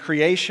in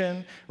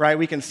creation, right?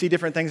 We can see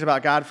different things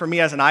about God. For me,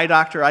 as an eye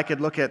doctor, I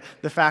could look at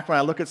the fact when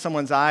I look at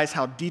someone's eyes,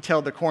 how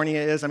detailed the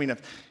cornea is. I mean,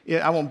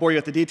 I won't bore you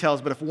with the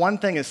details, but if one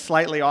thing is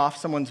slightly off,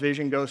 someone's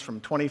vision goes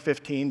from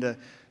 20/15 to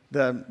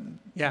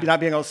not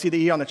being able to see the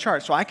E on the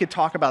chart. So I could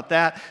talk about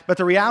that. But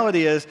the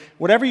reality is,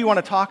 whatever you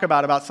want to talk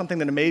about something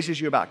that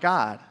amazes you about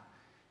God,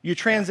 you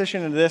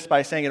transition into this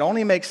by saying it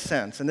only makes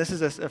sense. And this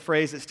is a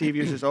phrase that Steve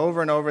uses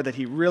over and over that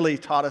he really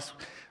taught us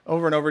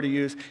over and over to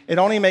use. It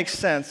only makes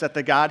sense that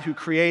the God who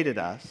created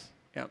us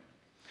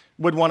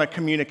would want to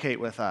communicate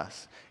with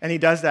us. And he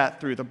does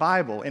that through the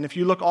Bible. And if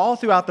you look all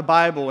throughout the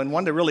Bible and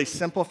want to really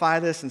simplify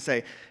this and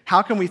say,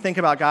 how can we think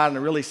about God in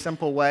a really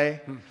simple way?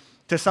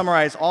 To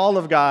summarize all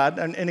of God,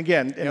 and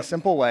again, in a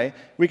simple way,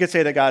 we could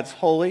say that God's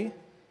holy,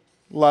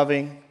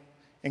 loving,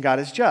 and God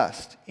is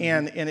just.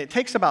 And it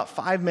takes about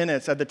 5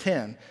 minutes of the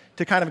 10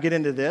 to kind of get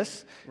into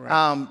this,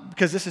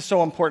 because this is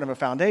so important of a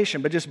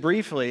foundation. But just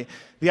briefly,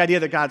 the idea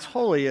that God's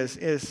holy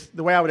is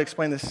the way I would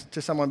explain this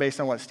to someone based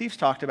on what Steve's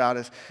talked about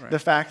is the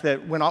fact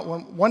that when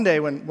one day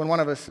when one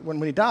of us, when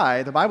we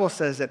die, the Bible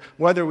says that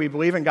whether we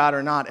believe in God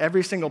or not,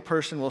 every single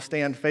person will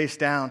stand face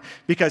down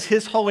because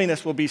his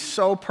holiness will be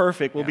so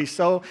perfect, will be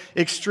so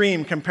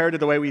extreme compared to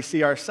the way we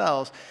see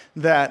ourselves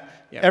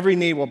that every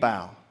knee will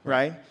bow,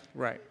 right?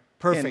 Right.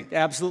 Perfect.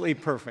 Absolutely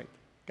perfect.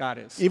 God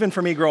is. Even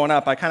for me growing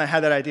up, I kind of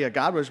had that idea.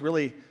 God was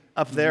really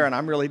up there, and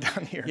I'm really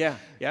down here.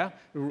 Yeah.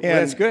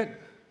 That's good.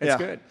 That's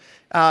good.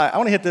 I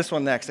want to hit this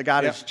one next, that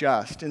God is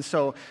just. And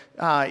so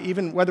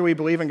even whether we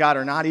believe in God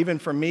or not, even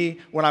for me,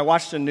 when I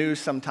watch the news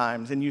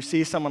sometimes and you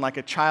see someone like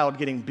a child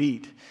getting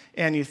beat,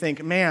 and you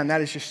think, man, that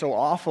is just so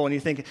awful. And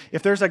you think,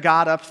 if there's a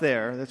God up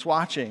there that's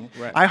watching,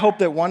 I hope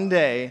that one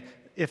day,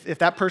 if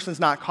that person's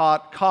not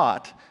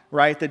caught,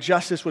 right, that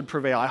justice would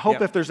prevail. I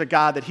hope if there's a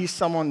God that he's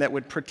someone that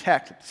would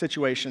protect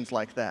situations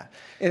like that.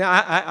 And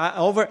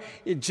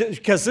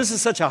because this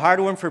is such a hard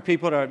one for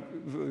people to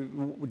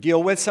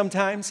deal with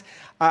sometimes,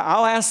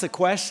 I'll ask the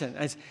question,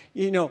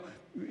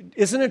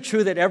 isn't it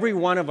true that every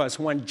one of us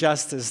want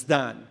justice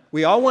done?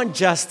 We all want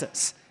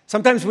justice.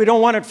 Sometimes we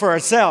don't want it for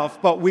ourselves,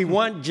 but we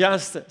want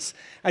justice.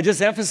 I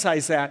just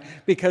emphasize that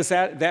because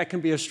that can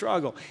be a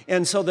struggle.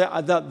 And so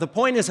the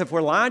point is, if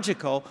we're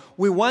logical,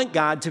 we want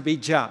God to be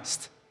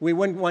just. We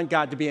wouldn't want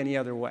God to be any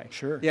other way.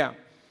 Sure. Yeah,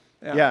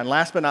 and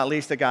last but not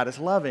least, that God is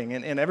loving,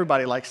 and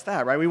everybody likes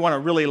that, right? We want a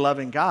really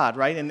loving God,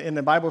 right? And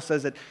the Bible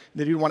says that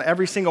you want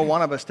every single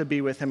one of us to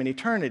be with him in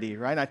eternity,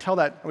 right? And I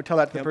would tell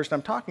that to the person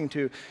I'm talking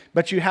to,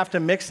 but you have to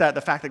mix that,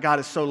 the fact that God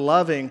is so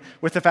loving,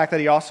 with the fact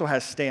that he also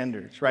has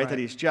standards, right? That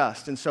he's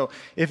just. And so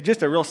if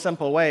just a real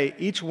simple way,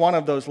 each one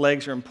of those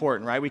legs are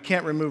important, right? We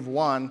can't remove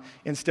one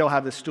and still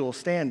have the stool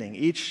standing.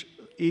 Each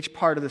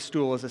part of the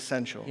stool is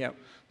essential. Yep.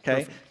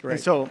 Okay? And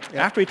so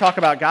after we talk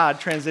about God,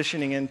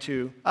 transitioning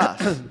into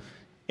us.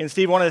 And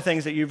Steve, one of the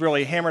things that you've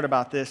really hammered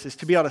about this is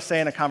to be able to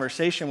say in a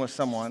conversation with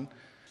someone,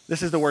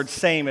 this is the word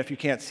same if you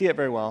can't see it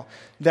very well,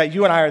 that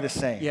you and I are the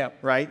same,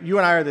 right? You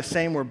and I are the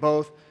same. We're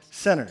both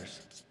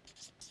sinners.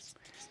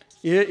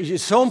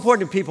 It's so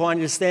important that people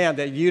understand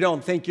that you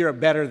don't think you're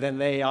better than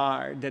they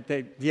are.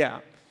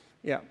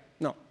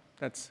 No,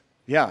 that's...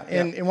 Yeah,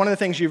 and one of the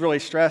things you've really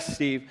stressed,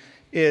 Steve,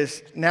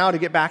 is now to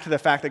get back to the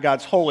fact that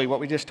God's holy, what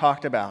we just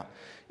talked about,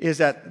 is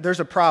that there's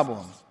a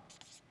problem.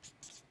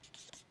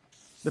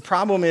 The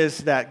problem is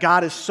that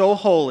God is so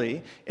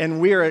holy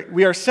and we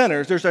are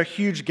sinners. There's a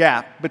huge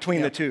gap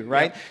between the two,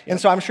 right? And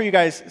so I'm sure you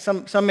guys,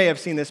 some may have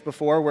seen this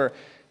before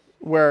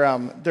where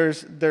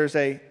there's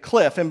a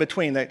cliff in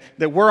between that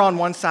we're on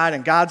one side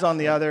and God's on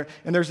the other,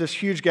 and there's this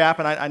huge gap,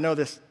 and I know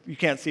this, you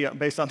can't see it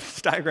based on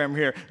this diagram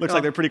here. It looks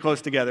like they're pretty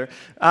close together.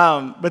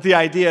 But the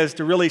idea is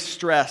to really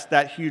stress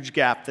that huge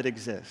gap that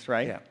exists,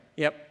 right? Yeah.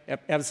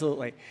 Yep,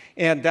 absolutely.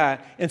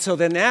 And so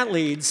then that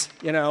leads,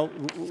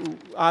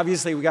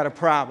 obviously we got a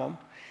problem.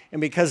 And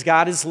because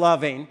God is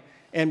loving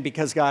and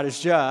because God is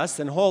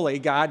just and holy,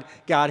 God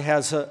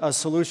has a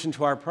solution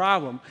to our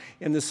problem.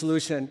 And the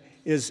solution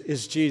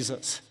is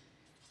Jesus.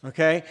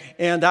 Okay?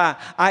 And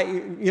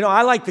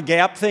I like the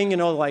gap thing,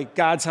 like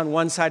God's on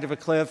one side of a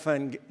cliff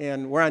and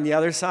we're on the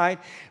other side.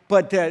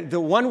 But the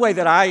one way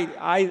that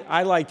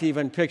I like to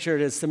even picture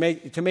it is to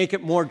make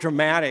it more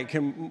dramatic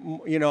and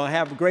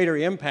have greater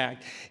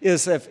impact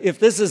is if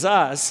this is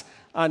us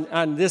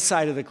on this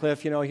side of the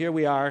cliff, here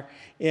we are,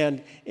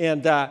 and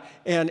then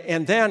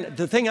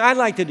the thing I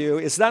like to do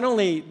is not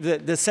only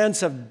the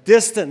sense of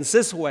distance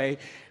this way,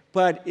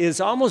 but is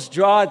almost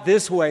draw it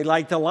this way,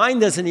 like the line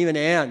doesn't even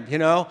end,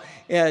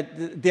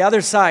 at the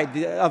other side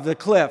of the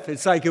cliff.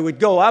 It's like it would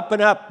go up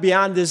and up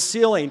beyond this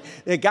ceiling.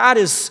 That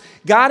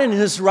God in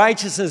His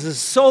righteousness is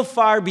so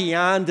far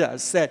beyond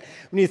us that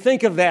when you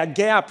think of that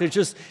gap,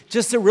 there's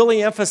just to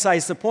really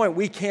emphasize the point,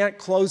 we can't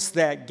close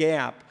that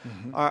gap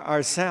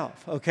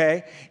ourselves,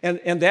 okay?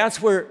 And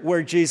that's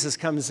where Jesus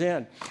comes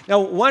in. Now,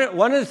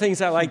 one of the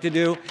things I like to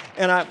do,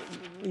 and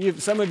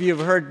some of you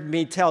have heard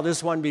me tell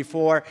this one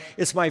before.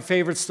 It's my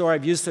favorite story.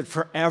 I've used it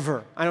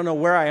forever. I don't know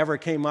where I ever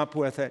came up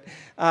with it.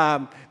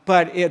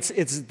 But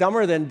it's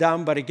dumber than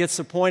dumb, but it gets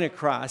the point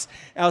across.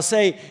 I'll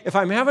say, if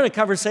I'm having a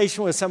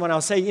conversation with someone,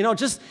 I'll say,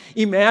 just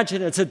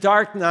imagine it's a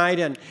dark night,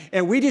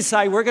 and we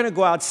decide we're going to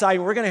go outside,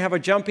 and we're going to have a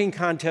jumping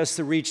contest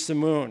to reach the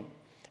moon.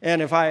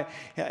 And if I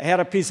had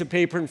a piece of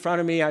paper in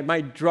front of me, I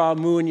might draw a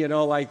moon,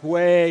 like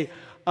way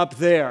up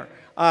there.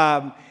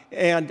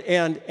 And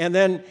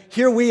then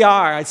here we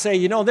are. I'd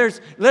say,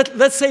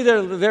 let's say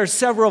there's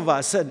several of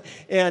us,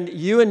 and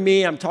you and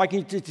me, I'm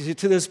talking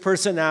to this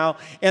person now,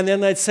 and then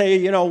let's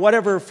say,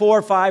 whatever, 4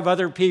 or 5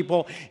 other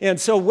people. And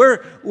so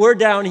we're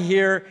down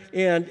here,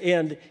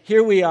 and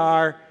here we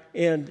are,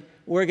 and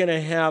we're going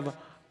to have,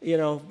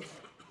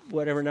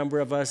 whatever number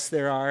of us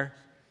there are.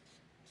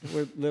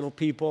 We're little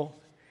people.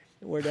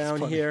 We're down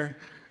here.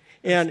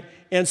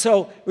 And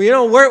so,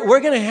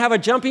 we're going to have a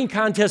jumping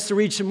contest to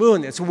reach the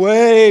moon. It's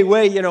way,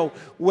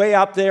 way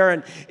up there.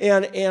 And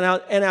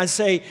I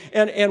say,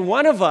 and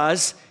one of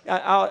us,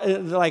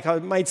 like I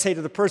might say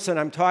to the person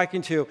I'm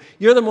talking to,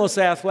 you're the most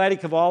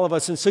athletic of all of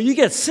us. And so you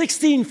get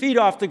 16 feet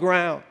off the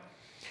ground.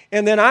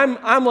 And then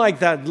I'm like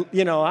that,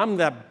 I'm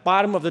the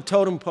bottom of the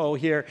totem pole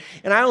here,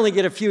 and I only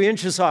get a few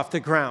inches off the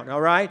ground, all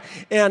right?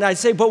 And I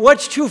say, but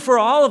what's true for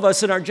all of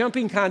us in our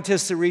jumping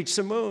contest to reach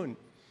the moon?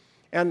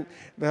 And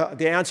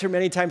the answer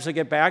many times I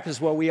get back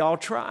is, well, we all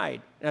tried.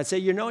 And I say,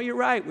 you're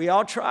right. We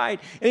all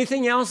tried.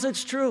 Anything else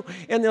that's true?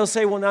 And they'll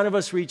say, well, none of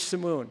us reached the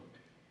moon.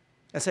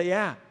 I say,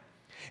 yeah.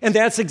 And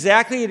that's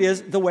exactly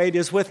the way it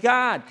is with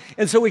God.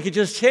 And so we could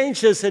just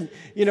change this and,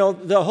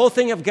 the whole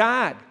thing of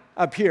God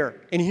up here.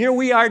 And here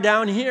we are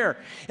down here.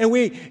 And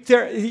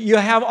you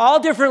have all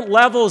different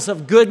levels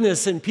of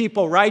goodness in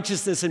people,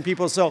 righteousness in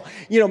people. So,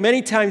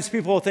 many times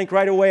people will think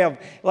right away of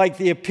like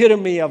the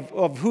epitome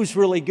of who's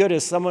really good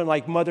is someone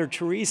like Mother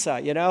Teresa,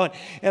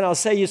 And I'll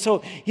say,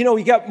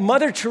 we got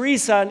Mother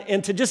Teresa,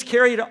 and to just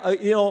carry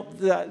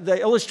the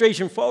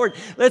illustration forward,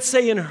 let's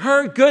say in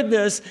her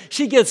goodness,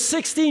 she gets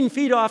 16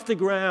 feet off the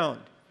ground.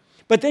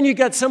 But then you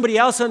got somebody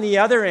else on the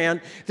other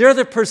end. They're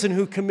the person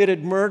who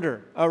committed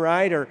murder, all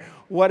right, or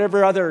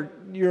whatever other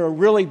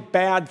really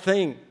bad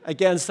thing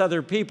against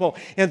other people.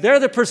 And they're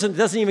the person that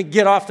doesn't even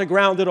get off the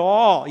ground at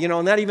all,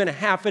 not even a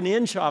half an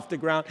inch off the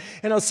ground.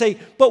 And I'll say,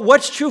 but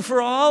what's true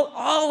for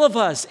all of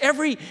us?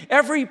 Every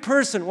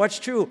person, what's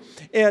true?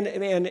 And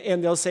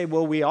they'll say,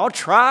 well, we all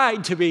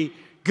tried to be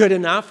good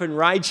enough and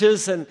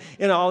righteous and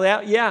all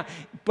that. Yeah.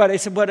 But I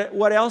said,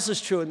 what else is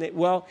true?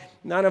 And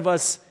none of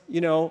us,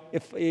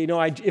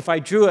 if I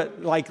drew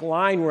it like a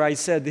line where I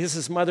said, this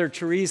is Mother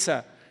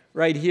Teresa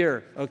right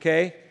here,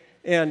 okay?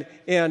 And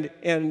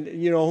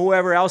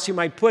whoever else you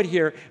might put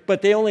here,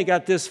 but they only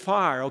got this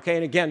far, okay?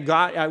 And again,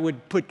 God, I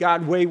would put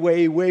God way,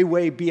 way, way,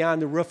 way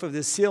beyond the roof of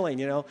the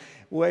ceiling,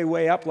 way,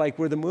 way up like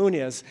where the moon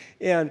is.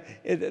 And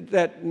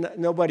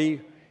nobody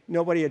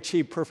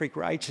achieved perfect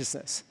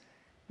righteousness.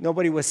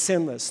 Nobody was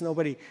sinless.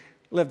 Nobody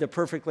lived a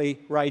perfectly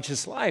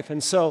righteous life.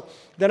 And so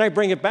then I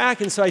bring it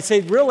back, and so I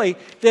say, really,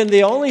 then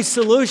the only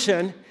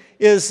solution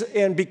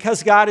and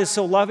because God is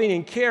so loving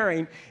and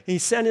caring, he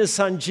sent his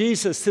son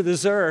Jesus to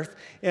this earth,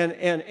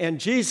 and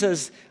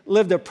Jesus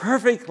lived a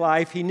perfect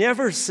life. He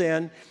never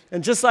sinned.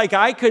 And just like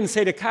I couldn't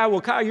say to Kyle,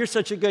 well, Kyle, you're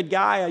such a good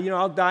guy,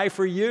 I'll die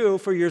for you,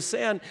 for your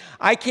sin.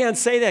 I can't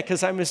say that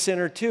because I'm a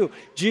sinner too.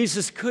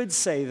 Jesus could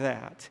say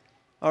that,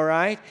 all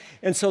right?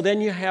 And so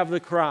then you have the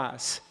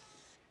cross.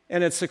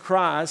 And it's the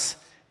cross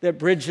that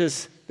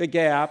bridges the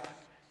gap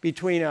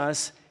between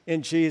us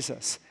and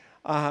Jesus.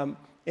 And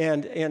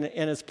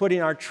it's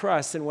putting our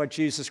trust in what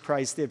Jesus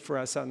Christ did for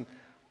us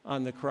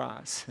on the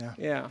cross.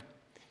 Yeah.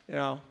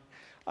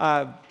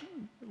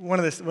 One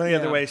of the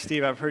other ways,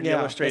 Steve, I've heard you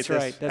illustrate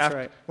this. That's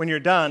right. When you're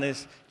done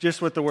is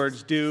just with the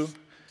words do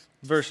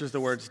versus the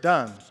words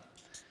done.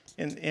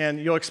 And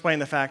you'll explain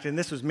the fact, and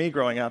this was me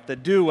growing up,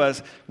 that do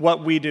was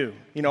what we do.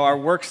 Our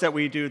works that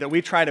we do, that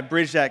we try to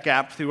bridge that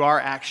gap through our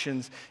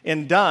actions.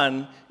 And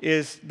done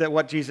is that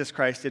what Jesus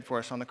Christ did for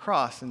us on the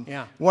cross. And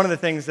one of the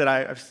things that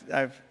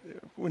I've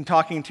when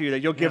talking to you, that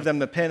you'll give them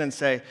the pen and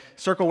say,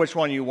 circle which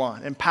one you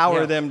want.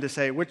 Empower them to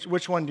say,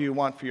 which one do you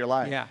want for your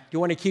life? Yeah. Do you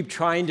want to keep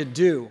trying to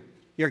do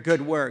your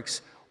good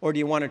works, or do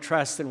you want to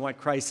trust in what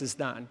Christ has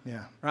done?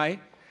 Yeah. Right?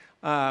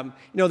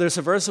 There's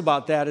a verse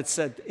about that. It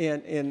said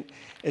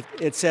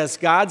it says,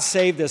 God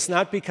saved us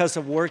not because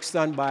of works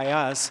done by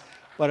us,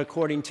 but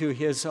according to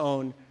his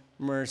own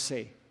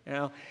mercy.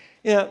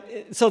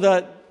 So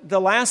the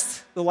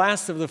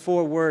last of the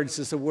four words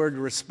is the word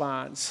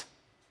response.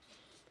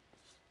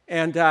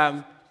 And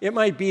it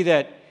might be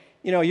that,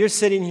 you're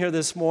sitting here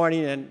this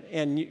morning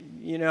and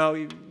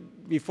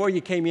before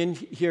you came in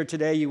here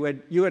today, you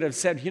would have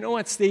said, you know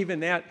what, Stephen,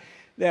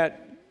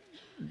 that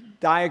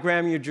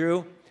diagram you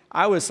drew,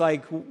 I was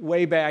like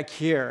way back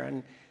here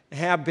and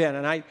have been,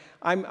 and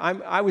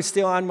I was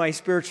still on my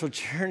spiritual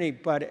journey.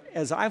 But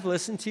as I've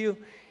listened to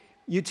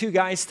you two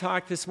guys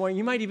talk this morning,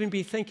 you might even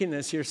be thinking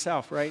this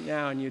yourself right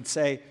now, and you'd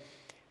say,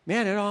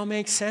 "Man, it all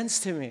makes sense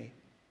to me.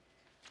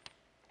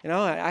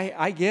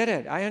 I get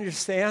it. I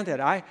understand it.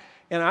 I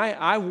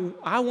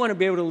want to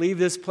be able to leave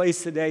this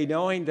place today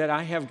knowing that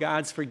I have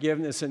God's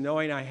forgiveness and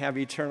knowing I have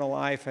eternal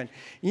life." And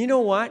you know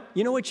what?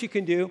 You know what you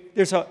can do?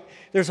 There's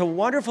a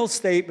wonderful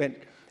statement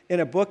in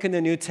a book in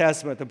the New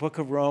Testament, the book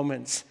of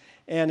Romans,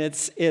 and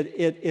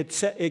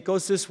it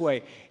goes this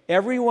way: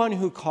 everyone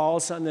who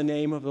calls on the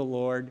name of the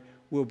Lord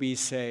will be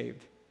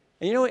saved.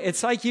 And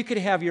it's like you could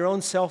have your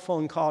own cell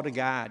phone call to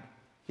God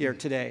here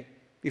today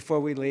before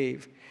we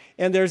leave.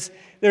 And there's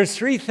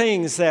three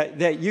things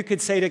that you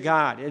could say to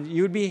God, and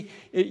you'd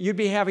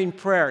be having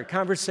prayer,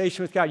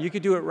 conversation with God. You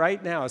could do it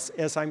right now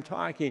as I'm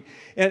talking.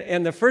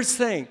 And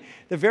the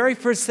very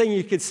first thing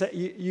you could say,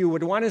 you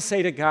would want to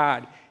say to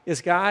God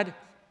is, God,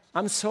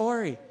 I'm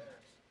sorry.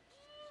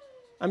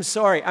 I'm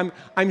sorry.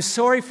 I'm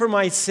sorry for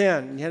my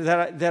sin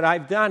that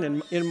I've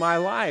done in my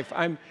life.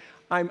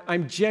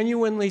 I'm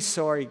genuinely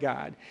sorry,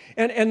 God.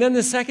 And then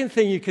the second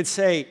thing you could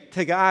say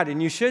to God,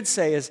 and you should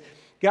say, is,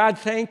 God,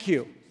 thank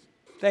you.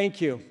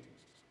 Thank you.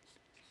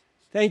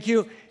 Thank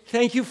you.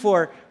 Thank you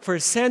for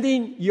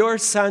sending your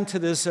son to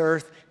this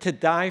earth to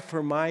die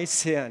for my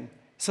sin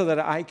so that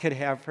I could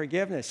have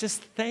forgiveness.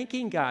 Just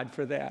thanking God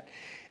for that.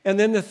 And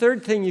then the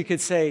third thing you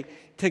could say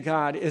to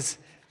God is,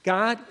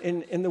 God,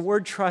 in the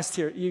word trust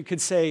here, you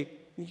say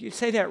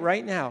that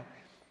right now.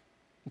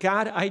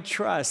 God, I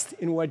trust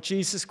in what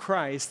Jesus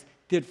Christ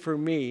did for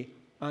me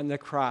on the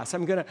cross.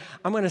 I'm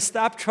gonna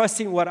stop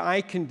trusting what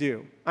I can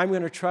do. I'm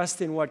going to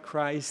trust in what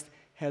Christ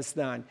has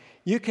done.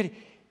 You could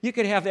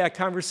have that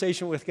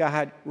conversation with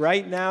God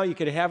right now. You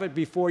could have it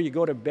before you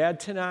go to bed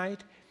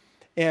tonight.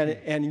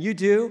 And you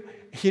do.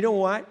 You know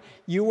what?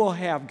 You will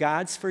have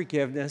God's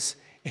forgiveness,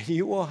 and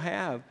you will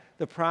have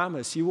the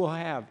promise. You will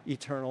have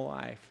eternal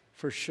life.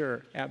 For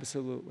sure,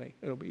 absolutely.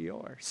 It'll be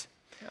yours.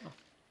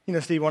 Yeah.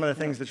 Steve, one of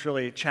the things that's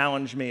really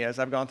challenged me as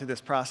I've gone through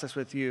this process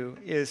with you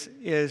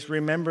is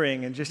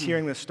remembering and just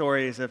hearing the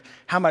stories of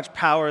how much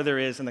power there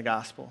is in the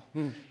gospel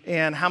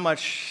and how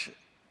much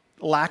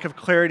lack of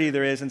clarity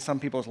there is in some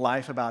people's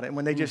life about it. And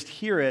when they just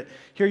hear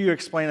you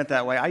explain it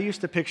that way. I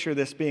used to picture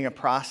this being a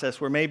process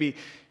where maybe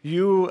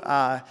you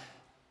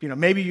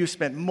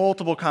spent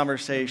multiple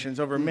conversations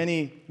over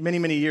many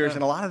years,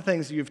 and a lot of the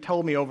things you've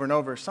told me over and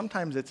over,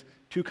 sometimes it's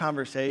 2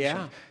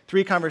 conversations,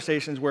 3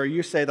 conversations where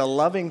you say the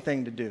loving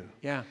thing to do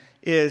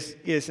is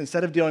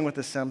instead of dealing with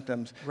the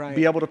symptoms,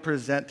 be able to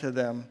present to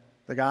them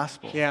the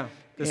gospel. Yeah,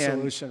 the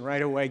solution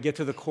right away. Get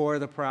to the core of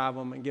the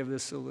problem and give the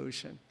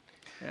solution.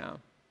 Yeah.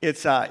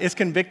 It's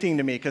convicting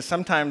to me because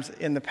sometimes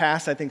in the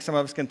past, I think some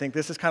of us can think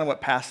this is kind of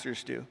what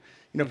pastors do.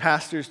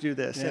 Pastors do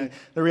this. Yeah. And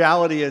the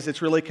reality is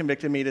it's really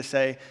convicted me to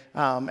say,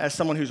 as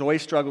someone who's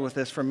always struggled with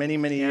this for many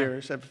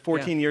years,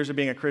 14 years of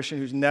being a Christian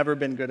who's never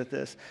been good at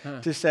this,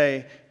 to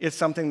say it's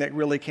something that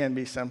really can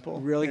be simple.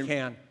 It really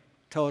can.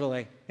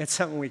 Totally. It's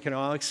something we can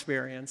all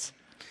experience.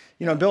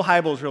 Bill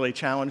Hybels really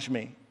challenged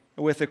me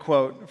with a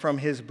quote from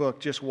his book,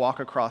 Just Walk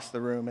Across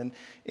the Room.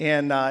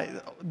 And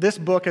this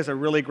book is a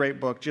really great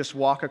book, Just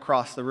Walk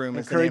Across the Room. I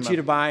encourage you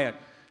to buy it.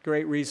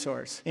 Great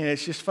resource. And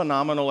it's just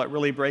phenomenal at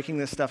really breaking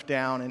this stuff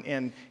down.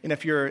 And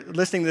if you're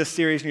listening to this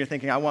series and you're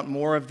thinking, I want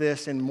more of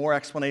this and more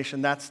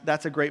explanation,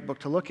 that's a great book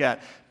to look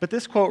at. But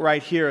this quote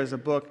right here is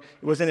it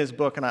was in his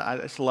book, and I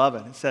just love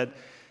it. It said,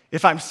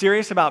 if I'm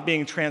serious about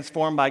being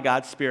transformed by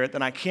God's Spirit,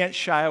 then I can't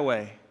shy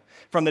away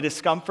from the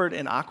discomfort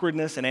and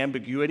awkwardness and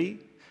ambiguity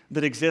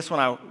that exists when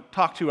I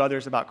talk to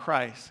others about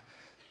Christ.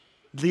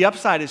 The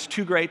upside is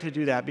too great to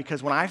do that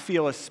because when I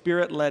feel a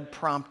Spirit-led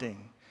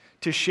prompting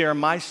to share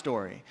my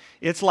story,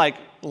 it's like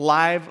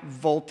live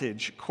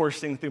voltage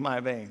coursing through my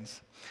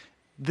veins.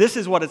 This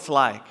is what it's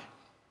like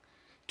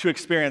to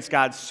experience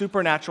God's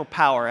supernatural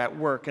power at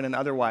work in an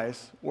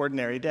otherwise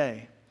ordinary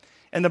day.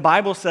 And the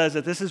Bible says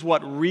that this is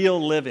what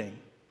real living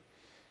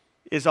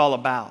is all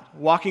about,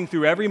 walking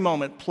through every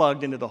moment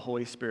plugged into the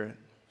Holy Spirit.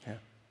 Yeah.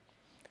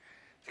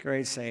 It's a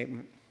great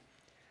statement.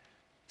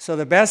 So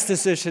the best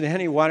decision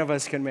any one of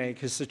us can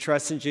make is to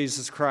trust in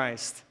Jesus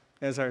Christ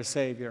as our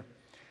Savior.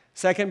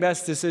 Second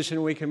best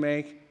decision we can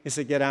make is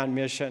to get on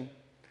mission,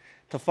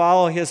 to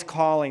follow His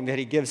calling that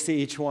He gives to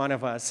each one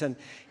of us. And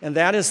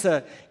that is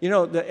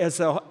as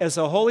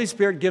the Holy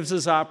Spirit gives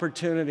us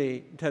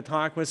opportunity to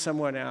talk with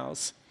someone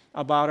else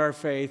about our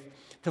faith,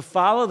 to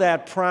follow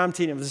that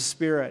prompting of the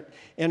Spirit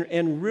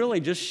and really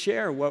just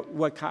share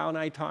what Kyle and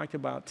I talked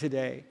about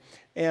today.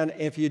 And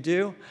if you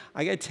do,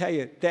 I got to tell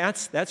you,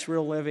 that's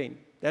real living.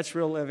 That's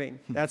real living.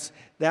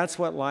 That's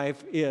what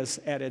life is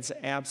at its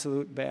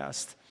absolute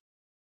best.